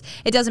searches.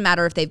 It doesn't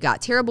matter if they've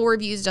got terrible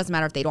reviews. It doesn't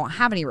matter if they don't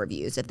have any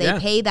reviews. If they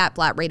pay that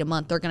flat rate a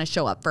month, they're going to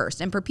show up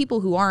first. And for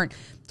people who aren't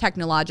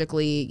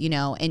technologically, you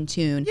know, in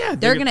tune,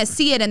 they're going to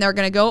see it and they're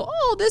going to go,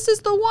 oh, this is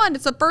the one.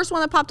 It's the first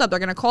one that popped up. They're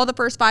going to call the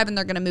first 5 and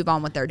they're going to move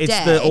on with their day.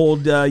 It's the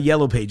old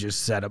Yellow Pages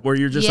setup where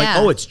you're just like,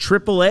 oh, it's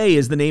AAA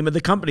is the name of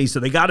the company, so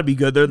they got to be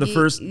good. They're the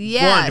first one,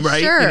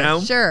 right? Sure, you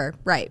know? Sure,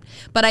 right.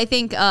 But I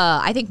think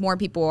more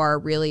people are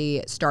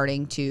really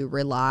starting to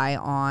rely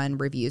on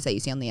reviews that you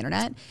see on the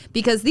internet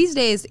because these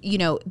days, you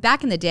know,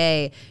 back in the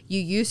day, you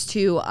used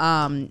to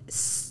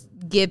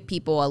give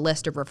people a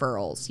list of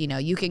referrals. You know,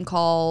 you can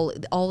call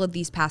all of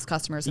these past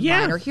customers of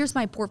mine, or here's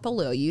my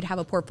portfolio. You'd have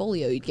a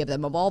portfolio you'd give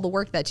them of all the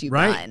work that you've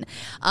done.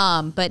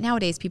 But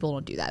nowadays people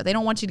don't do that. They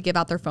don't want you to give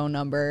out their phone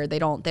number. They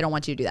don't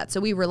want you to do that. So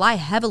we rely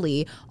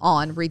heavily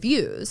on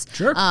reviews.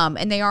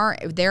 And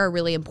they're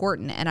really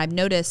important. And I've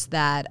noticed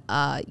that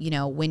you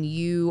know, when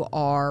you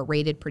are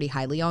rated pretty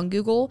highly on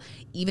Google,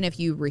 even if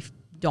you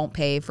don't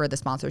pay for the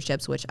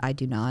sponsorships, which I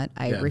do not.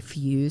 I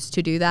refuse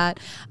to do that.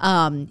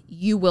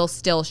 You will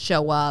still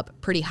show up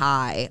pretty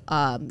high,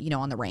 you know,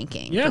 on the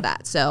ranking for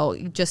that. So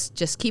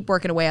just keep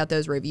working away at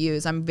those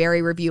reviews. I'm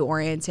very review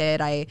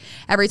oriented.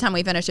 Every time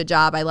we finish a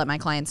job, I let my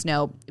clients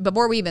know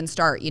before we even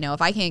start, you know,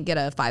 if I can't get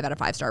a 5 out of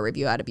 5 star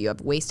review out of you,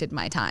 I've wasted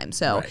my time.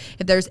 So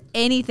if there's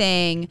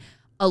anything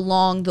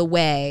along the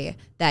way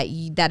that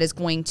is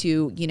going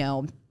to, you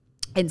know,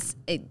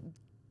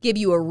 give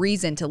you a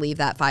reason to leave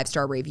that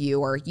 5-star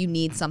review, or you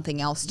need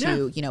something else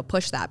to, you know,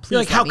 push that. Please,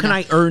 you're like, how can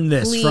I earn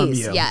this from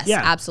you? Yes,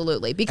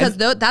 absolutely. Because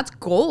that's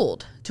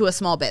gold to a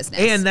small business.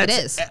 And it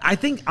is. I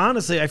think,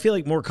 honestly, I feel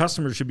like more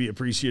customers should be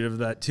appreciative of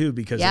that too,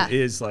 because it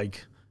is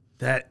like,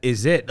 that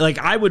is it. Like,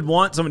 I would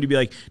want someone to be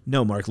like,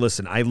 no, Mark,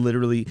 listen, I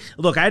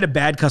had a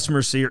bad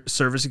customer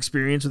service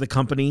experience with a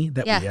company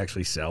that we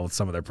actually sell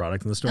some of their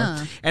product in the store.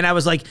 And I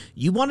was like,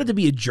 you wanted to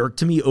be a jerk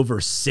to me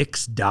over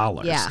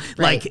 $6. Yeah,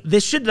 like,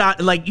 this should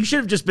not, like, you should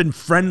have just been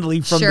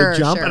friendly from the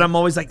jump. And I'm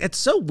always like, it's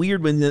so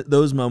weird when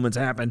those moments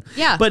happen.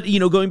 Yeah. But,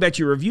 you know, going back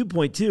to your review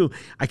point too,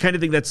 I kind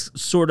of think that's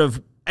sort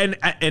of, and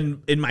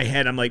in my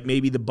head, I'm like,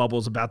 maybe the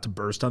bubble's about to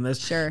burst on this.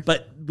 Sure.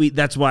 But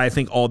that's why I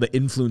think all the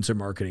influencer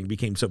marketing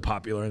became so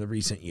popular in the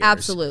recent years.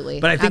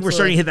 Absolutely. But I think we're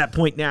starting to hit that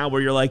point now where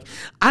you're like,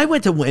 I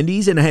went to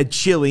Wendy's and I had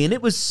chili and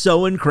it was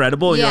so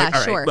incredible. And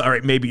Yeah, you're like, all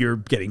right, maybe you're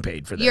getting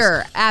paid for this.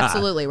 You're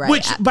absolutely right.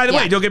 Which, by the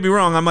way, don't get me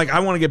wrong, I'm like,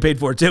 I want to get paid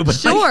for it too. But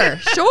sure.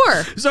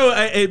 So,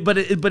 but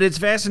it's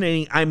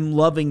fascinating. I'm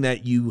loving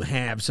that you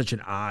have such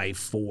an eye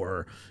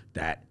for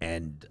that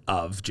end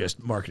of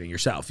just marketing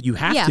yourself. You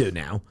have to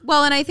now.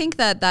 Well, and I think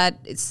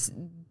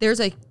there's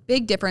a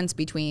big difference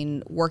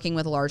between working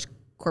with a large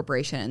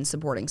corporation and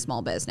supporting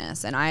small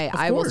business. And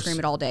I will scream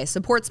it all day.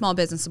 Support small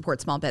business,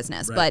 support small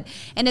business. Right.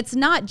 And it's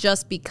not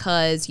just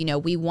because, you know,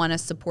 we want to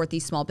support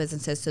these small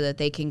businesses so that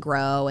they can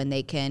grow and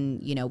they can,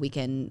 you know, we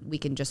can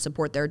just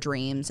support their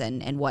dreams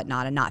and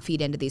whatnot and not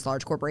feed into these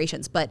large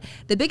corporations. But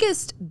the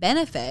biggest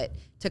benefit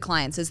to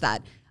clients is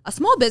that a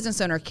small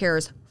business owner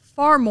cares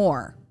far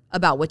more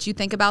about what you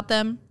think about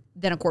them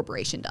than a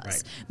corporation does.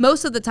 Right.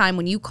 Most of the time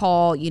when you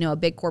call, you know, a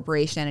big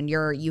corporation and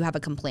you have a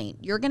complaint,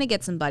 you're going to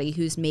get somebody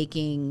who's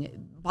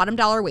making bottom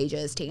dollar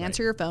wages to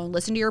answer your phone,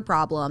 listen to your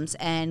problems,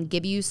 and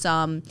give you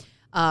some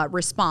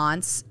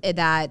response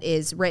that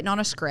is written on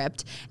a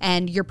script,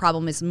 and your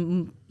problem is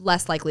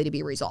less likely to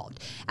be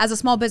resolved. As a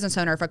small business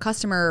owner, if a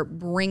customer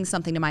brings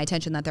something to my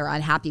attention that they're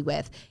unhappy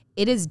with,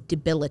 it is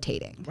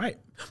debilitating. Right.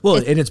 Well,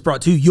 and it's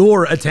brought to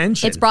your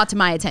attention. It's brought to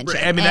my attention.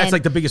 I mean, that's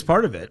like the biggest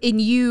part of it.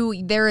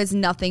 There is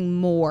nothing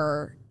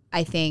more,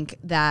 I think,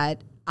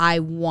 that I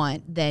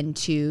want than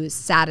to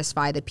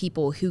satisfy the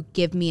people who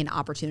give me an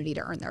opportunity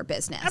to earn their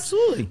business.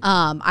 Absolutely.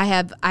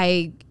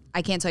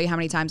 I can't tell you how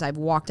many times I've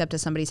walked up to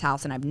somebody's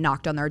house and I've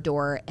knocked on their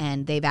door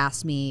and they've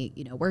asked me,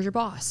 you know, where's your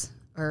boss?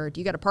 Or do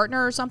you got a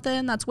partner or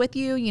something that's with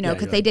you? You know,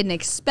 because they didn't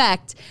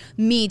expect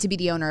me to be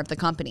the owner of the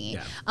company.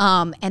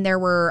 Yeah. And there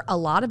were a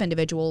lot of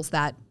individuals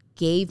that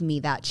gave me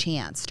that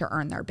chance to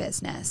earn their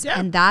business. Yeah.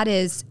 And that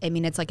is, I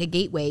mean, it's like a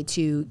gateway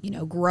to, you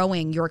know,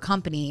 growing your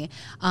company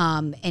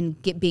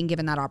and being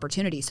given that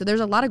opportunity. So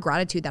there's a lot of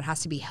gratitude that has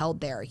to be held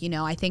there. You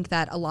know, I think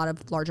that a lot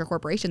of larger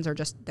corporations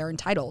they're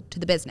entitled to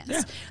the business.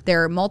 Yeah.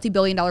 They're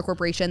multi-billion-dollar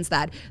corporations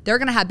that they're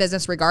going to have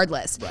business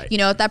regardless. Right. You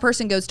know, if that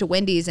person goes to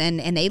Wendy's and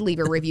they leave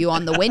a review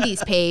on the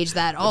Wendy's page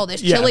that, oh,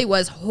 this chili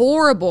was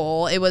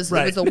horrible. It was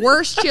the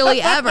worst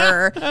chili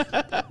ever.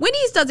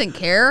 Wendy's doesn't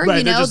care. Right.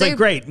 You know, they're just like,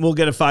 great, we'll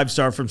get a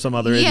 5-star from some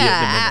other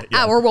idiot.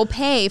 Or we'll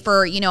pay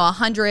for, you know,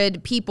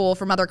 100 people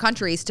from other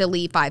countries to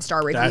leave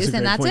 5-star reviews,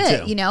 and that's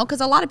it. Too. You know,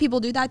 because a lot of people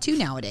do that too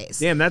nowadays.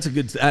 Damn, that's a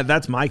good.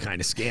 That's my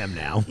kind of scam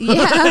now.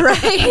 Yeah,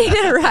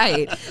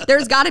 right.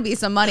 There's got to be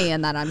some money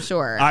in that, I'm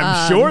sure.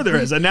 I'm sure there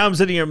is. And now I'm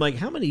sitting here, I'm like,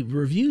 how many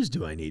reviews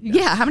do I need now?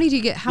 Yeah, how many do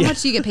you get? How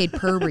much do you get paid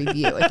per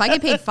review? If I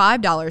get paid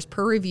 $5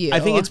 per review, I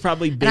think it's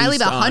probably based and I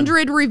leave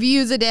 100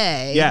 reviews a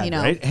day. Yeah, you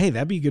know, right. Hey,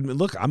 that'd be good.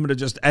 Look, I'm gonna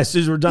just as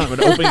soon as we're done, I'm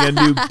gonna open a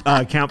new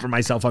account for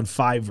myself on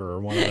Fiverr or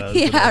one of those.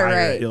 Yeah,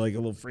 right. Like a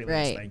little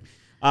freelance thing.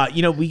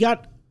 You know, we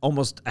got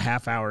almost a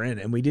half hour in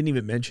and we didn't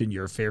even mention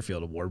your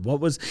Fairfield Award. What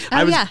was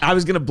I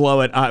was gonna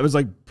blow it. It was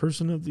like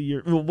Person of the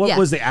Year. What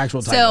was the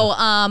actual title? So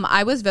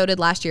I was voted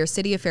last year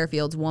City of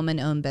Fairfield's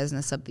Woman-Owned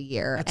Business of the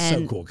Year. That's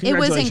and so cool. It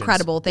was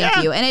incredible.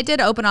 Thank you. And it did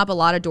open up a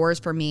lot of doors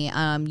for me.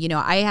 You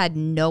know, I had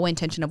no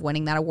intention of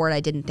winning that award. I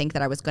didn't think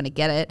that I was going to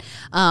get it.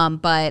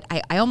 But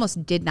I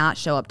almost did not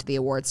show up to the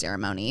award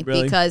ceremony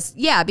because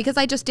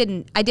I just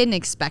didn't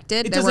expect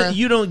it.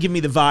 You don't give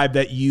me the vibe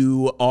that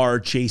you are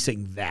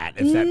chasing that,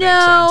 if that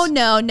makes sense.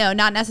 No.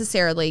 not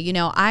necessarily. You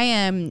know, I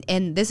am,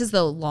 and this is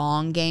the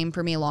long game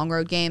for me, long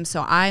road game.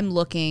 So I'm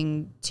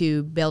looking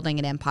to building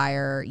an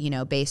empire, you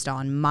know, based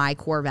on my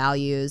core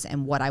values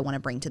and what I want to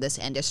bring to this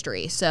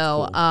industry.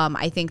 So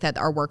I think that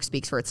our work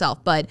speaks for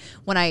itself. But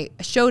when I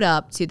showed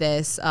up to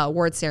this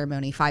award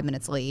ceremony 5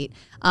 minutes late,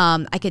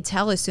 I could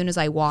tell as soon as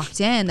I walked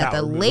in that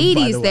the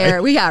ladies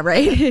there,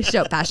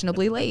 show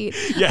fashionably late.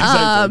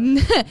 Yeah,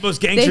 exactly.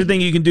 Most gangster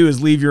thing you can do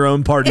is leave your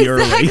own party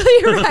early.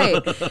 Exactly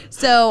right.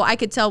 So I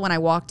could tell when I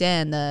walked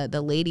in,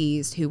 the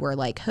ladies who were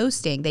like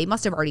hosting, they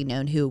must have already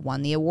known who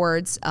won the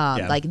awards.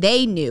 Like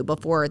they knew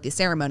before the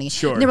ceremony.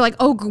 Sure. And they were like,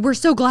 "Oh, we're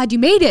so glad you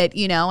made it,"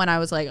 you know. And I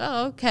was like,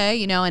 "Oh, okay,"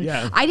 you know. And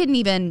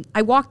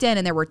I walked in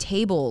and there were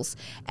tables.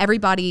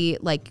 Everybody,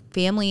 like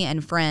family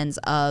and friends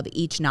of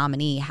each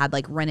nominee, had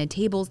like rented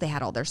tables. They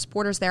had all their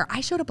supporters there. I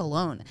showed up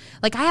alone.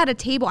 Like I had a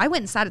table. I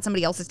went and sat at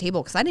somebody else's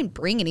table because I didn't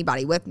bring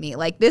anybody with me.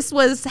 Like this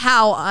was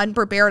how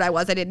unprepared I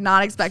was. I did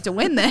not expect to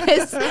win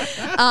this.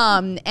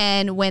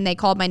 And when they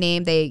called my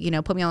name, they, you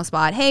know, put me on the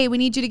spot. "Hey, we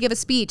need you to give a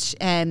speech."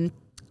 And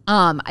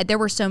there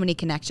were so many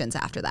connections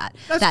after that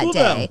cool,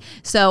 day. though.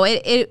 So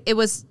it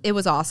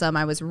was awesome.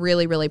 I was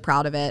really, really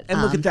proud of it. And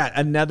look at that.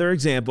 Another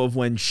example of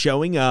when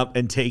showing up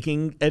and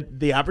taking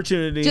the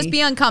opportunity. Just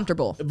be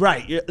uncomfortable.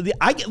 Right.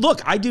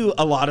 I do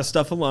a lot of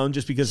stuff alone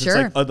just because it's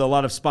like a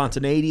lot of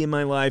spontaneity in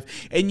my life.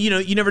 And, you know,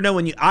 you never know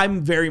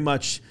I'm very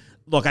much...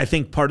 Look, I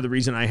think part of the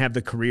reason I have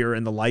the career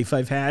and the life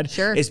I've had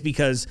is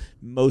because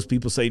most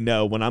people say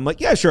no when I'm like,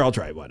 yeah, sure, I'll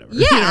try whatever.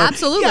 Yeah,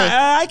 absolutely.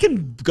 Yeah, I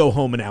can go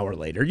home an hour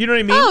later. You know what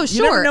I mean? Oh, sure.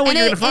 You never know what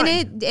you're going to find.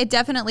 And it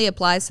definitely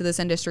applies to this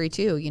industry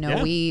too. You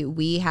know,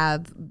 we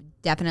have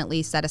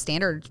definitely set a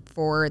standard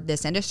for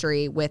this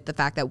industry with the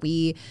fact that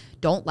we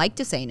don't like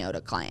to say no to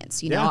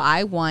clients. You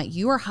know,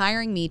 you are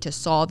hiring me to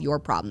solve your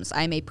problems.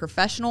 I am a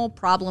professional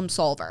problem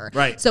solver.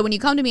 Right. So when you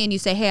come to me and you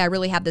say, "Hey, I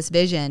really have this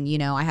vision," you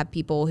know, I have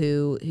people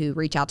who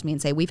reach out to me and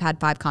say, "We've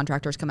had 5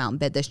 contractors come out and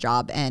bid this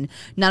job and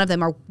none of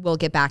them will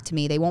get back to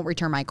me. They won't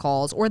return my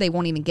calls or they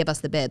won't even give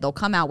us the bid. They'll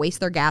come out, waste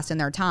their gas and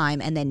their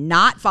time and then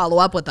not follow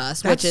up with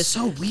us," which is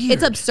so weird.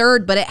 It's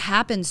absurd, but it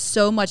happens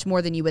so much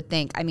more than you would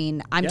think. I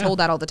mean, I'm told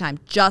that all the time.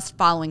 Just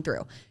following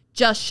through.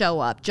 Just show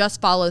up,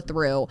 just follow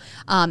through,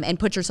 and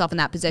put yourself in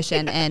that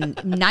position. And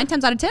 9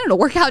 times out of 10, it'll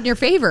work out in your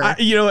favor. I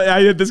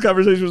had this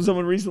conversation with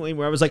someone recently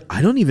where I was like,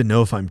 I don't even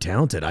know if I'm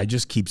talented. I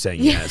just keep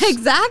saying yes.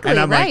 Exactly. And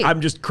I'm right. like, I'm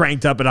just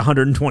cranked up at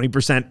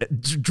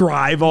 120%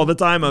 drive all the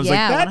time. I was like,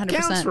 that 100%.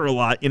 Counts for a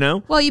lot, you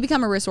know? Well, you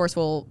become a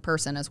resourceful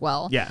person as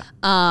well. Yeah.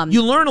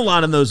 You learn a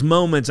lot in those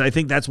moments. I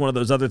think that's one of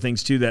those other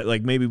things too that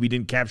like maybe we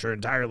didn't capture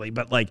entirely,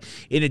 but like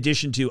in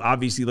addition to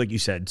obviously, like you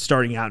said,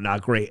 starting out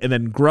not great and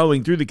then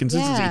growing through the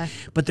consistency,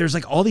 but there's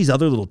like all these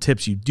other little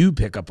tips you do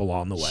pick up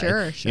along the way.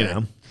 Sure. You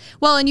know?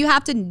 Well, and you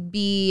have to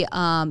be,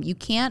 you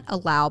can't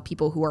allow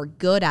people who are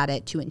good at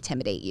it to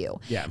intimidate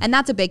you. Yeah. And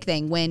that's a big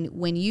thing.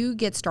 When you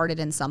get started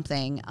in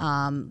something,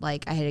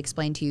 like I had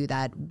explained to you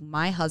that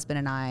my husband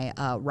and I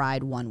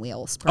ride one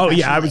wheels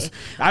professionally. Oh yeah,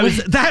 I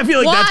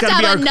feel like that's gotta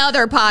be our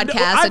another podcast.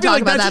 I feel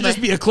like that should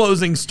just be a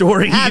closing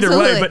story either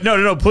way. But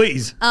no,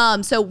 please.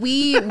 So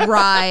we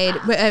ride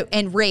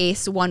and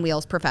race one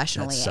wheels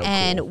professionally. That's so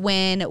and cool.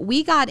 when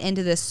we got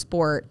into this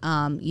sport,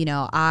 you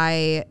know,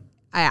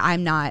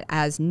 I'm not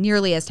as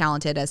nearly as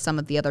talented as some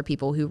of the other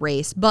people who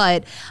race,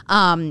 but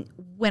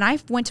when I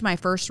went to my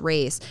first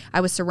race,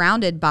 I was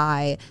surrounded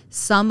by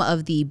some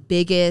of the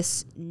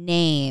biggest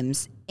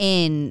names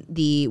in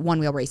the One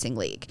Wheel Racing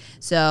League.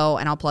 So,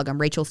 and I'll plug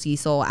them: Rachel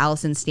Cecil,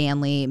 Allison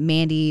Stanley,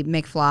 Mandy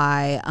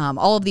McFly,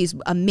 all of these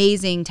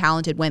amazing,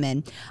 talented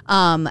women.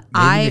 Mandy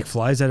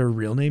McFly, is that her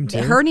real name too?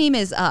 Her name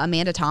is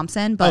Amanda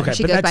Thompson, but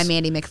she goes by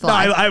Mandy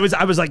McFly. No, I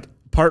was like,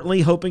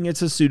 partly hoping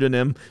it's a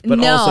pseudonym, but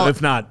also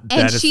if not,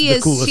 that is the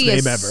coolest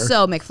name ever.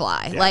 So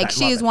McFly. Yeah, like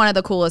she is one of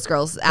the coolest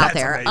girls out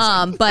there.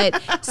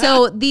 But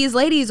so these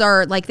ladies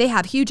are like, they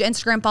have huge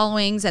Instagram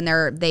followings and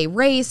they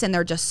race and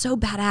they're just so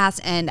badass.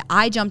 And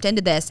I jumped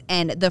into this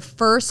and the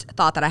first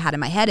thought that I had in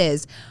my head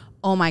is,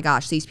 oh my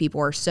gosh, these people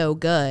are so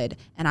good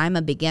and I'm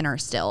a beginner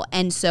still.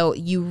 And so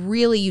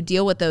you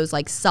deal with those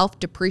like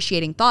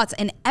self-depreciating thoughts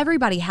and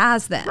everybody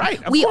has them.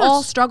 Right, we course.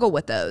 all struggle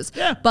with those.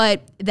 Yeah.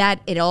 But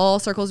that it all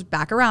circles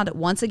back around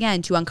once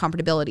again to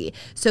uncomfortability.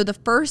 So the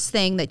first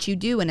thing that you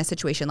do in a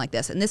situation like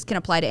this, and this can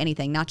apply to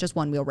anything, not just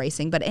one wheel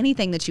racing, but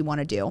anything that you want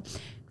to do,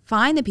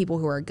 find the people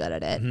who are good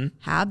at it,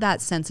 have that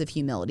sense of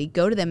humility,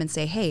 go to them and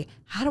say, hey,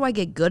 how do I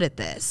get good at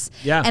this?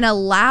 Yeah. And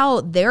allow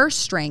their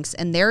strengths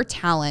and their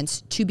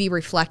talents to be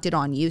reflected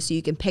on you so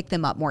you can pick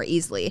them up more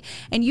easily.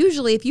 And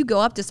usually if you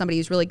go up to somebody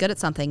who's really good at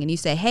something and you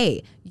say,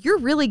 hey, you're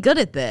really good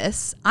at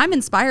this, I'm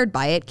inspired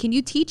by it, can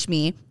you teach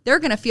me? They're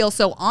going to feel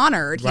so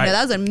honored. Right. You know,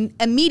 that was an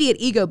immediate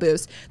ego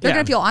boost. They're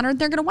going to feel honored.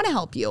 They're going to want to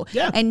help you.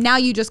 Yeah. And now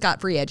you just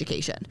got free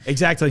education.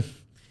 Exactly.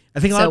 I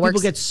think a lot of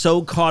people get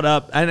so caught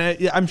up,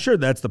 and I'm sure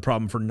that's the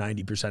problem for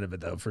 90% of it,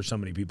 though. For so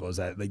many people, is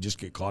that they just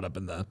get caught up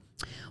in the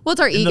well,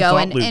 it's our ego,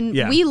 and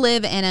yeah. we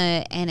live in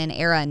an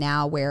era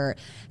now where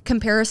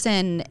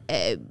comparison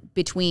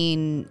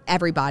between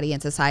everybody in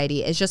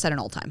society is just at an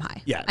all-time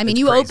high. Yeah, I mean, it's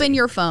you crazy. open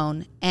your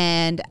phone,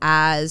 and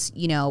as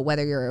you know,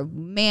 whether you're a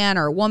man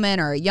or a woman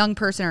or a young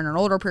person or an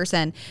older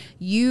person,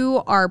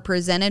 you are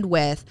presented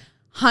with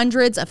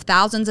hundreds of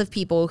thousands of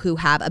people who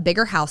have a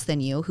bigger house than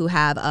you, who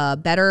have a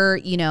better,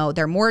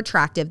 they're more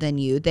attractive than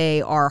you.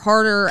 They are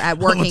harder at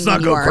working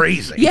than you are. Let's not go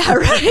crazy. Yeah,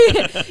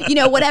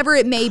 right. Whatever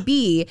it may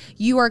be,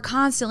 you are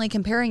constantly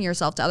comparing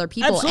yourself to other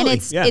people.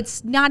 Absolutely, And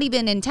it's not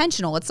even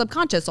intentional. It's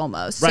subconscious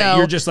almost. Right. So,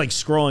 You're just like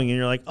scrolling and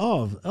you're like,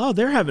 oh,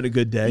 they're having a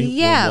good day.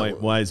 Yeah. Well,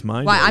 why is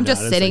mine? Why doing I'm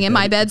just that? sitting in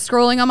my bed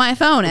scrolling on my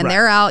phone, and Right.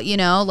 they're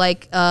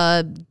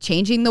out,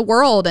 changing the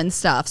world and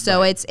stuff.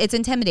 So it's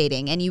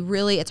intimidating, and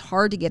it's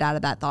hard to get out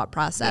of that thought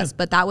process.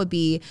 But that would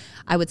be,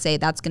 I would say,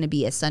 that's going to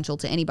be essential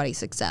to anybody's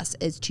success,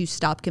 is to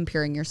stop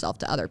comparing yourself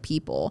to other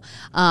people.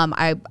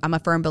 I'm a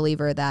firm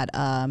believer that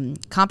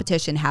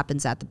competition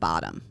happens at the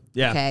bottom.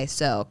 Yeah. Okay.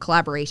 So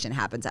collaboration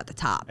happens at the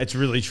top. It's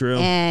really true.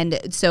 And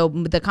so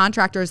the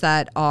contractors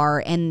that are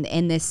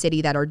in this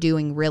city that are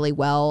doing really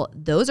well,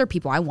 those are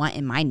people I want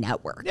in my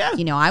network. Yeah.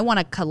 I want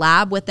to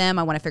collab with them.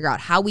 I want to figure out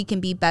how we can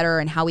be better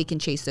and how we can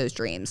chase those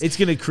dreams. It's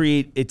going to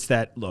create. It's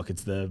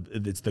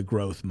the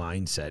growth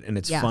mindset, and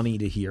it's funny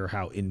to hear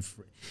how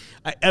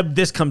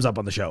this comes up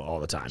on the show all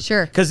the time.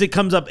 Sure. Because it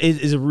comes up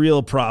is a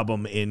real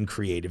problem in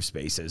creative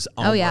spaces.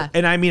 Oh, yeah.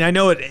 And I mean, I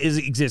know it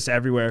exists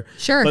everywhere.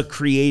 Sure. But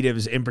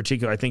creatives in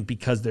particular, I think,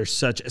 because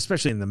there's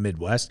especially in the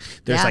Midwest,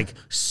 there's like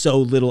so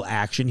little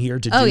action here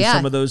to do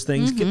some of those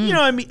things.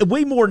 Mm-hmm.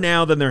 Way more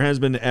now than there has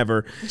been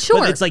ever.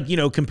 Sure. But it's like,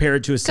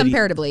 compared to a city.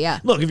 Comparatively, yeah.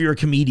 Look, if you're a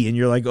comedian,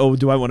 you're like, oh,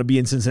 do I want to be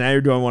in Cincinnati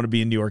or do I want to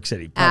be in New York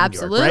City? Probably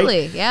Absolutely, New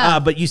York, right? yeah.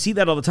 But you see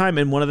that all the time.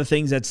 And one of the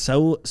things that's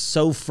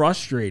so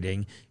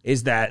frustrating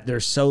is that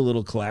there's so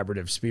little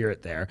collaborative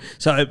spirit there.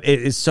 So it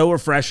is so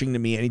refreshing to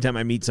me anytime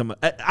I meet someone.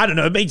 I don't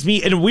know. It makes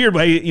me, in a weird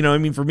way,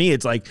 for me,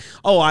 it's like,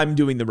 oh, I'm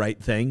doing the right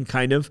thing,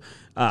 kind of.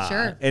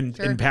 Sure.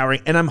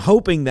 Empowering. And I'm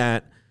hoping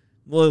that,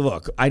 well,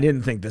 look, I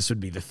didn't think this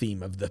would be the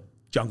theme of the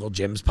Jungle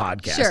Gyms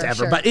podcast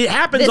ever, but it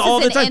happens all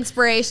the time. This is an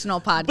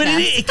inspirational podcast. But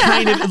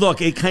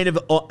it kind of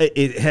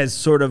it has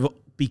sort of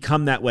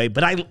become that way.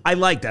 But I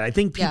like that. I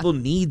think people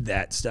need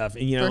that stuff.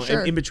 And,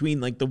 in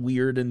between like the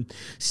weird and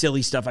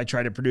silly stuff I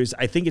try to produce,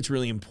 I think it's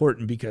really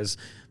important because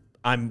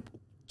I'm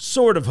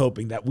sort of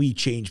hoping that we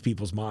change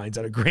people's minds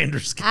at a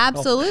grander scale.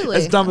 Absolutely.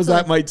 As dumb as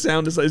that might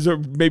sound, or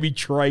maybe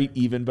trite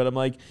even, but I'm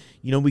like,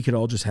 we could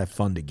all just have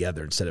fun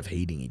together instead of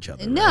hating each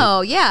other.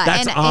 No, right? yeah.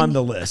 That's on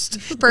the list.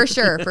 For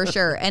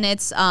sure. And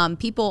it's,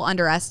 people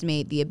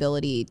underestimate the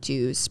ability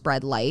to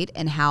spread light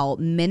and how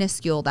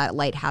minuscule that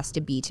light has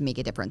to be to make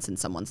a difference in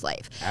someone's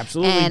life.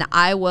 Absolutely. And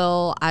I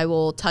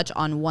will touch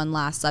on one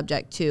last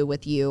subject too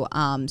with you.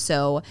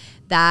 So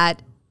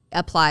that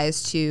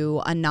applies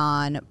to a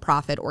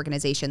non-profit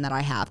organization that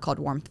I have called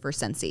Warmth for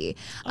Sensi.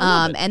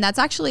 And that's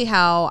actually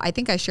how I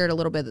think I shared a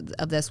little bit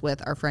of this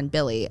with our friend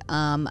Billy.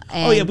 And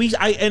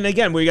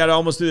again, we got to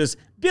almost do this.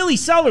 Billy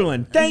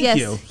Sutherland, thank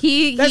you.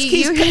 He's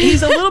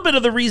a little bit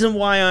of the reason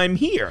why I'm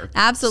here.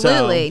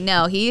 Absolutely. So.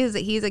 No, he's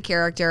a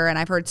character, and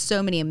I've heard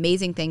so many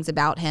amazing things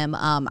about him.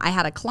 I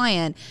had a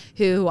client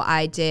who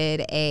I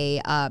did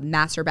a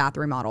master bath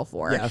remodel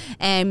for,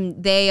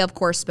 and they, of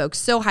course, spoke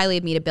so highly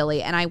of me to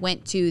Billy, and I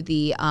went to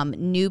the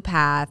New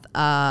Path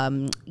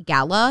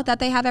gala that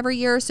they have every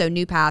year. So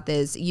New Path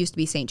used to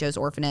be St. Joe's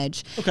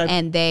Orphanage,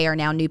 and they are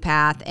now New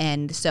Path,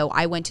 and so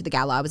I went to the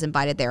gala. I was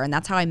invited there, and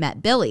that's how I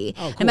met Billy.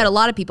 Oh, cool. I met a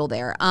lot of people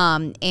there.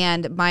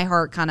 And my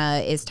heart kind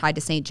of is tied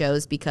to St.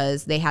 Joe's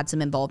because they had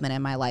some involvement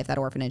in my life, that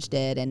orphanage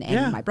did,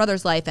 and my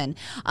brother's life. And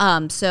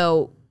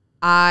so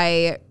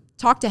I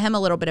talked to him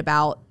a little bit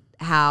about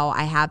how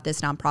I have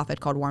this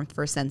nonprofit called Warmth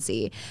for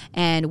Sensi.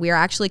 And we are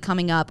actually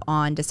coming up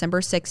on December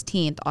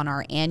 16th on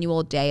our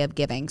annual day of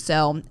giving.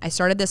 So I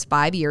started this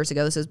 5 years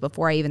ago. This is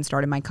before I even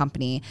started my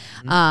company.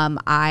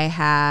 I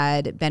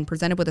had been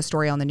presented with a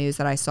story on the news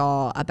that I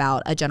saw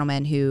about a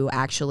gentleman who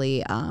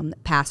actually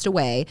passed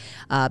away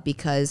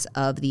because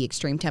of the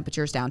extreme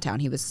temperatures downtown.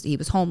 He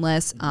was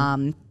homeless.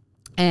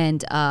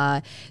 And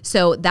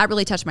so that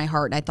really touched my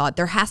heart. And I thought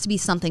there has to be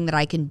something that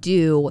I can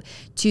do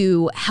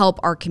to help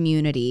our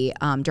community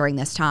during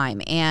this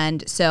time.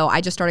 And so I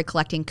just started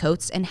collecting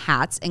coats and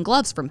hats and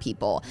gloves from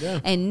people.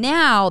 Yeah. And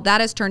now that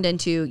has turned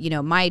into,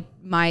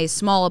 my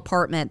small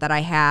apartment that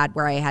I had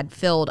where I had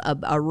filled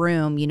a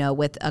room,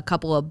 with a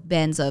couple of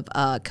bins of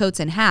coats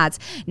and hats.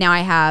 Now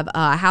I have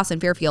a house in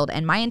Fairfield,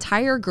 and my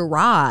entire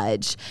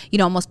garage,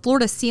 almost floor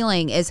to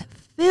ceiling is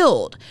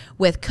filled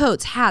with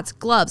coats, hats,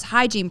 gloves,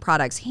 hygiene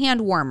products, hand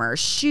warmers,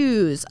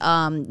 shoes,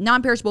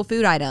 non-perishable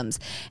food items.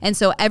 And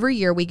so every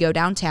year we go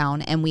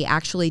downtown and we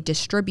actually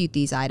distribute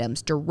these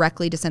items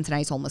directly to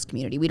Cincinnati's homeless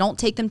community. We don't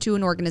take them to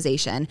an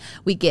organization.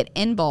 We get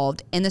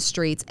involved in the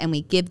streets and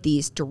we give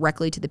these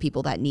directly to the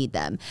people that need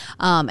them.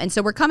 And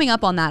so we're coming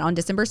up on that on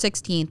December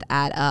 16th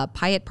at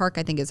Pyatt Park,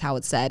 I think is how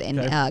it's said, in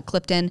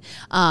Clifton.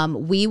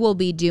 We will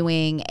be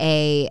doing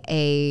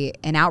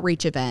an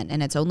outreach event,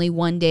 and it's only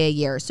one day a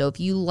year. So if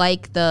you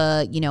like like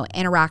the,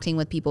 interacting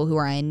with people who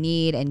are in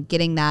need and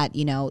getting that,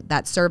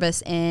 that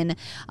service in.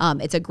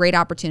 It's a great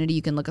opportunity.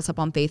 You can look us up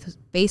on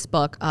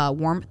Facebook.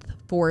 Warmth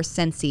for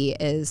Scentsy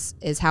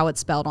is how it's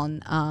spelled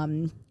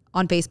on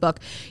Facebook.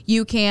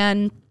 You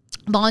can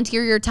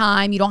volunteer your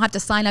time. You don't have to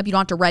sign up. You don't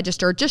have to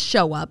register. Just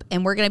show up.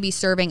 And we're going to be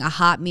serving a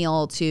hot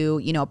meal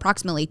to,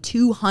 approximately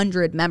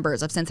 200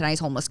 members of Cincinnati's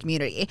homeless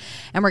community.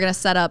 And we're going to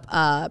set up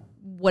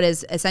what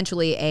is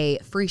essentially a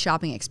free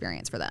shopping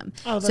experience for them.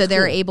 Oh, that's so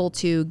they're cool. able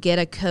to get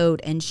a coat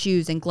and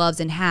shoes and gloves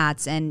and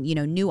hats and,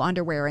 new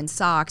underwear and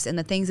socks and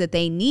the things that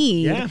they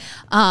need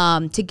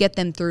to get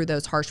them through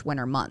those harsh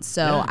winter months.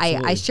 So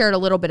I shared a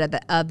little bit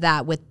of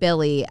that with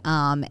Billy,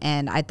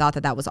 and I thought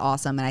that was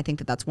awesome. And I think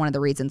that that's one of the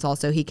reasons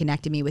also he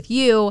connected me with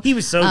you. He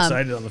was so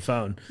excited on the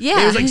phone. Yeah.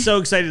 He was like so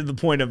excited to the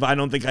point of,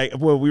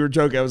 we were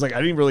joking. I was like,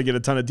 I didn't really get a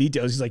ton of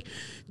details. He's like,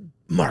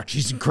 Mark,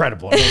 she's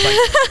incredible. And I was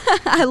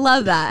like, I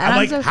love that. I'm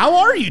like, how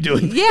are you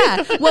doing?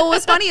 Yeah. Well,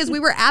 what's funny is we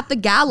were at the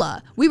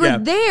gala. We were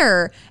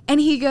there, and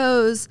he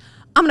goes,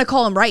 I'm going to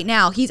call him right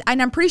now.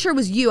 And I'm pretty sure it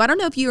was you. I don't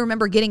know if you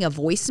remember getting a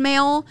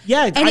voicemail.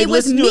 Yeah, and I it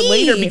was listened to me. it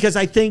later because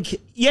I think, He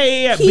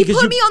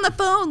put me on the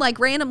phone like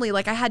randomly,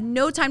 like I had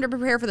no time to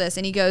prepare for this.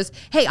 And he goes,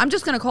 hey, I'm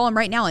just going to call him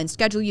right now and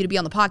schedule you to be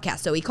on the podcast.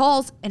 So he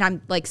calls, and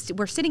I'm like,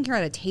 we're sitting here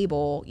at a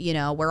table,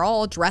 we're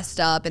all dressed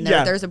up, and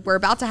we're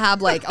about to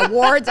have like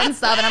awards and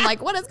stuff. And I'm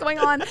like, what is going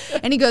on?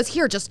 And he goes,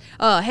 here, just,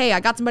 hey, I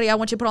got somebody I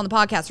want you to put on the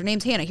podcast. Her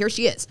name's Hannah. Here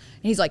she is.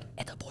 And he's like,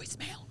 it's a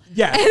voicemail.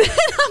 Yeah. And then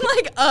I'm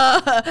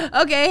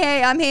like, okay,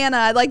 hey, I'm Hannah.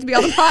 I'd like to be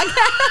on the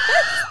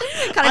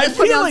podcast. Kind of just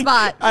put me on the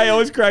spot. It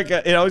always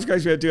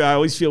cracks me up too. I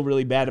always feel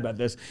really bad about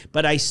this,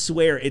 but I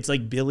swear it's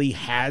like Billy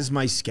has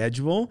my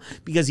schedule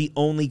because he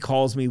only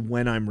calls me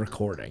when I'm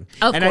recording.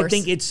 Of course. I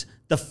think it's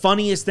the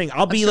funniest thing.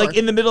 I'll be like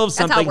in the middle of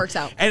something. That's how it works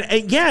out. And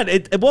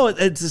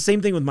it's the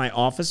same thing with my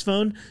office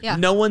phone. Yeah.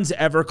 No one's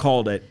ever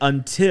called it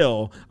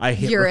until I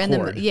hit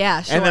record.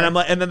 Sure. And then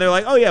and then they're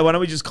like, oh yeah, why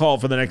don't we just call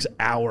for the next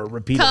hour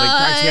repeatedly?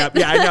 Cracks me up.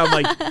 Yeah, I know.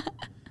 I'm like,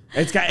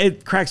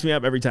 it cracks me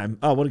up every time.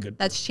 Oh, what a good.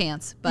 That's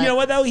Chance. But you know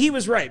what though? He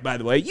was right, by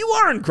the way. You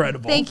are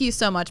incredible. Thank you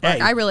so much, Mark.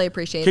 Hey, I really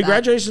appreciate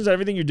congratulations on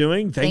everything you're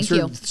doing. Thanks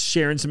Thank for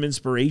sharing some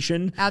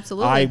inspiration.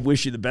 Absolutely. I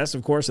wish you the best,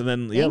 of course. And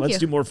then let's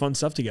do more fun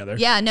stuff together.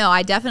 Yeah, no,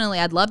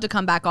 I'd love to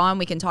come back on.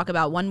 We can talk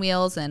about one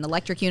wheels and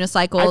electric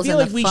unicycles. I feel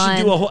and like we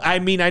should do a whole. I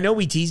mean, I know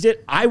we teased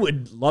it. I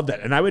would love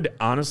that, and I would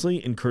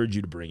honestly encourage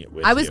you to bring it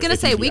with. I was gonna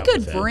say we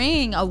could bring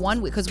bring a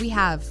one wheel because we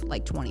have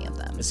like 20 of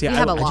them. See, we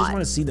have a lot. I just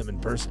want to see them in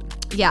person.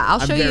 Yeah, I'll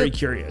show you. I'm very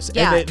curious.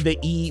 Yeah.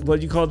 And what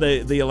do you call the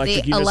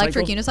electric unicycles?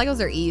 Electric unicycles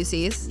are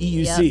EUCs.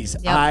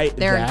 EUCs. Yep.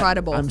 They're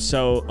incredible. I'm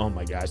so. Oh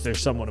my gosh,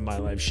 there's someone in my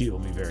life. She will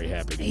be very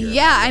happy to hear.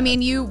 Yeah, I mean,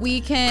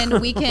 we can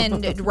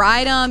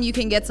ride them. You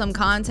can get some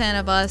content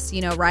of us,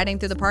 riding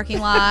through the parking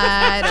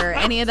lot or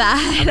any of that.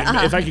 I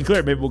mean, if I can clear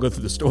it, maybe we'll go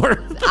through the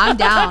store. I'm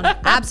down.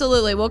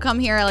 Absolutely, we'll come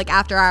here like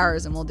after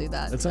hours and we'll do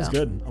that. That sounds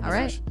good. Oh my All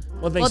right. gosh.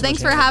 Well,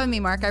 thanks for having me,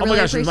 Mark. I really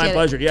appreciate it. It was my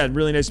pleasure. Yeah,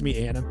 really nice to meet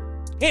you, Hannah.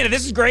 Hannah,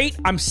 this is great.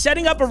 I'm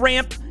setting up a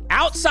ramp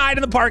outside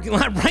in the parking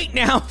lot right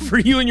now for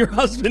you and your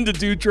husband to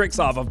do tricks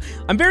off of.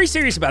 I'm very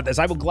serious about this.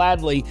 I will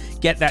gladly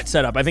get that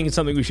set up. I think it's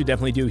something we should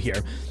definitely do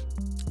here.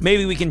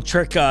 Maybe we can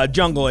trick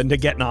Jungle into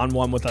getting on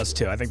one with us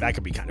too. I think that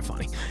could be kind of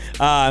funny.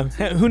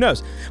 Who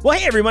knows? Well,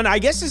 hey everyone, I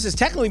guess this is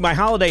technically my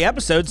holiday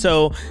episode.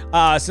 So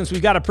since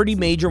we've got a pretty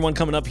major one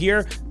coming up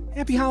here,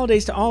 happy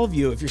holidays to all of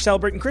you. If you're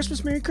celebrating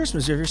Christmas, Merry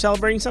Christmas. If you're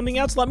celebrating something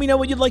else, let me know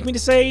what you'd like me to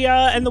say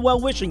and the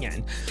well-wishing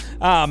end.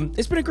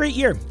 It's been a great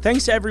year.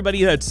 Thanks to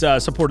everybody that's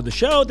supported the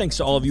show. Thanks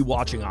to all of you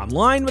watching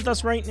online with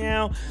us right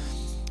now.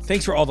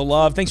 Thanks for all the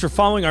love. Thanks for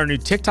following our new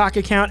TikTok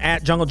account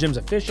at Jungle Gyms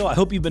Official. I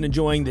hope you've been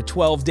enjoying the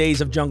 12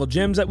 days of Jungle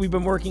Gyms that we've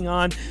been working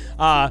on.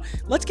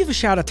 Let's give a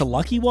shout out to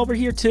Lucky while we're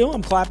here too.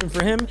 I'm clapping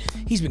for him.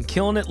 He's been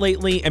killing it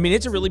lately. I mean,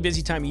 it's a really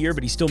busy time of year,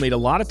 but he still made a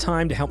lot of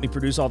time to help me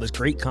produce all this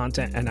great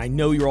content, and I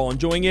know you're all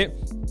enjoying it.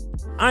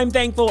 I'm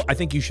thankful. I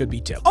think you should be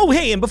too. Oh,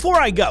 hey, and before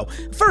I go,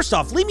 first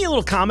off, leave me a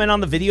little comment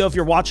on the video if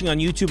you're watching on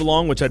YouTube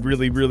along, which I'd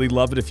really, really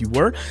love it if you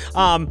were.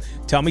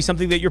 Tell me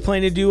something that you're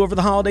planning to do over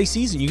the holiday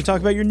season. You can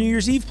talk about your New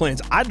Year's Eve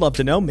plans. I'd love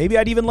to know. Maybe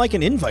I'd even like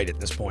an invite at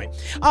this point.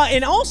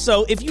 And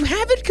also, if you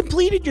haven't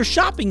completed your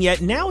shopping yet,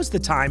 now is the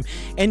time.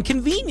 And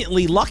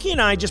conveniently, Lucky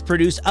and I just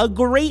produced a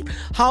great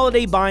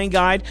holiday buying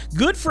guide,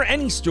 good for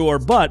any store,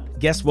 but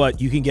guess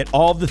what? You can get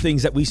all of the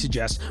things that we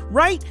suggest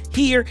right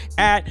here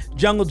at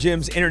Jungle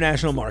Gyms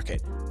International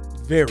Market.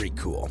 Very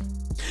cool.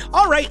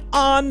 All right,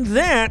 on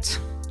that,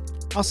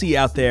 I'll see you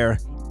out there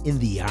in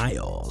the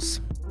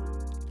aisles.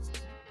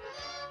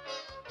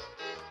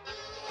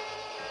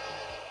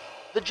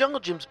 The Jungle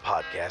Gyms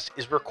podcast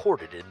is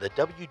recorded in the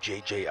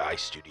WJJI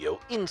studio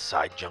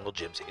inside Jungle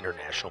Gyms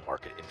International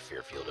Market in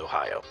Fairfield,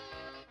 Ohio.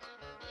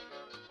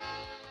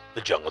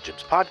 The Jungle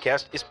Gyms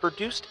podcast is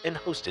produced and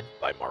hosted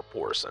by Mark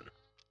Borison.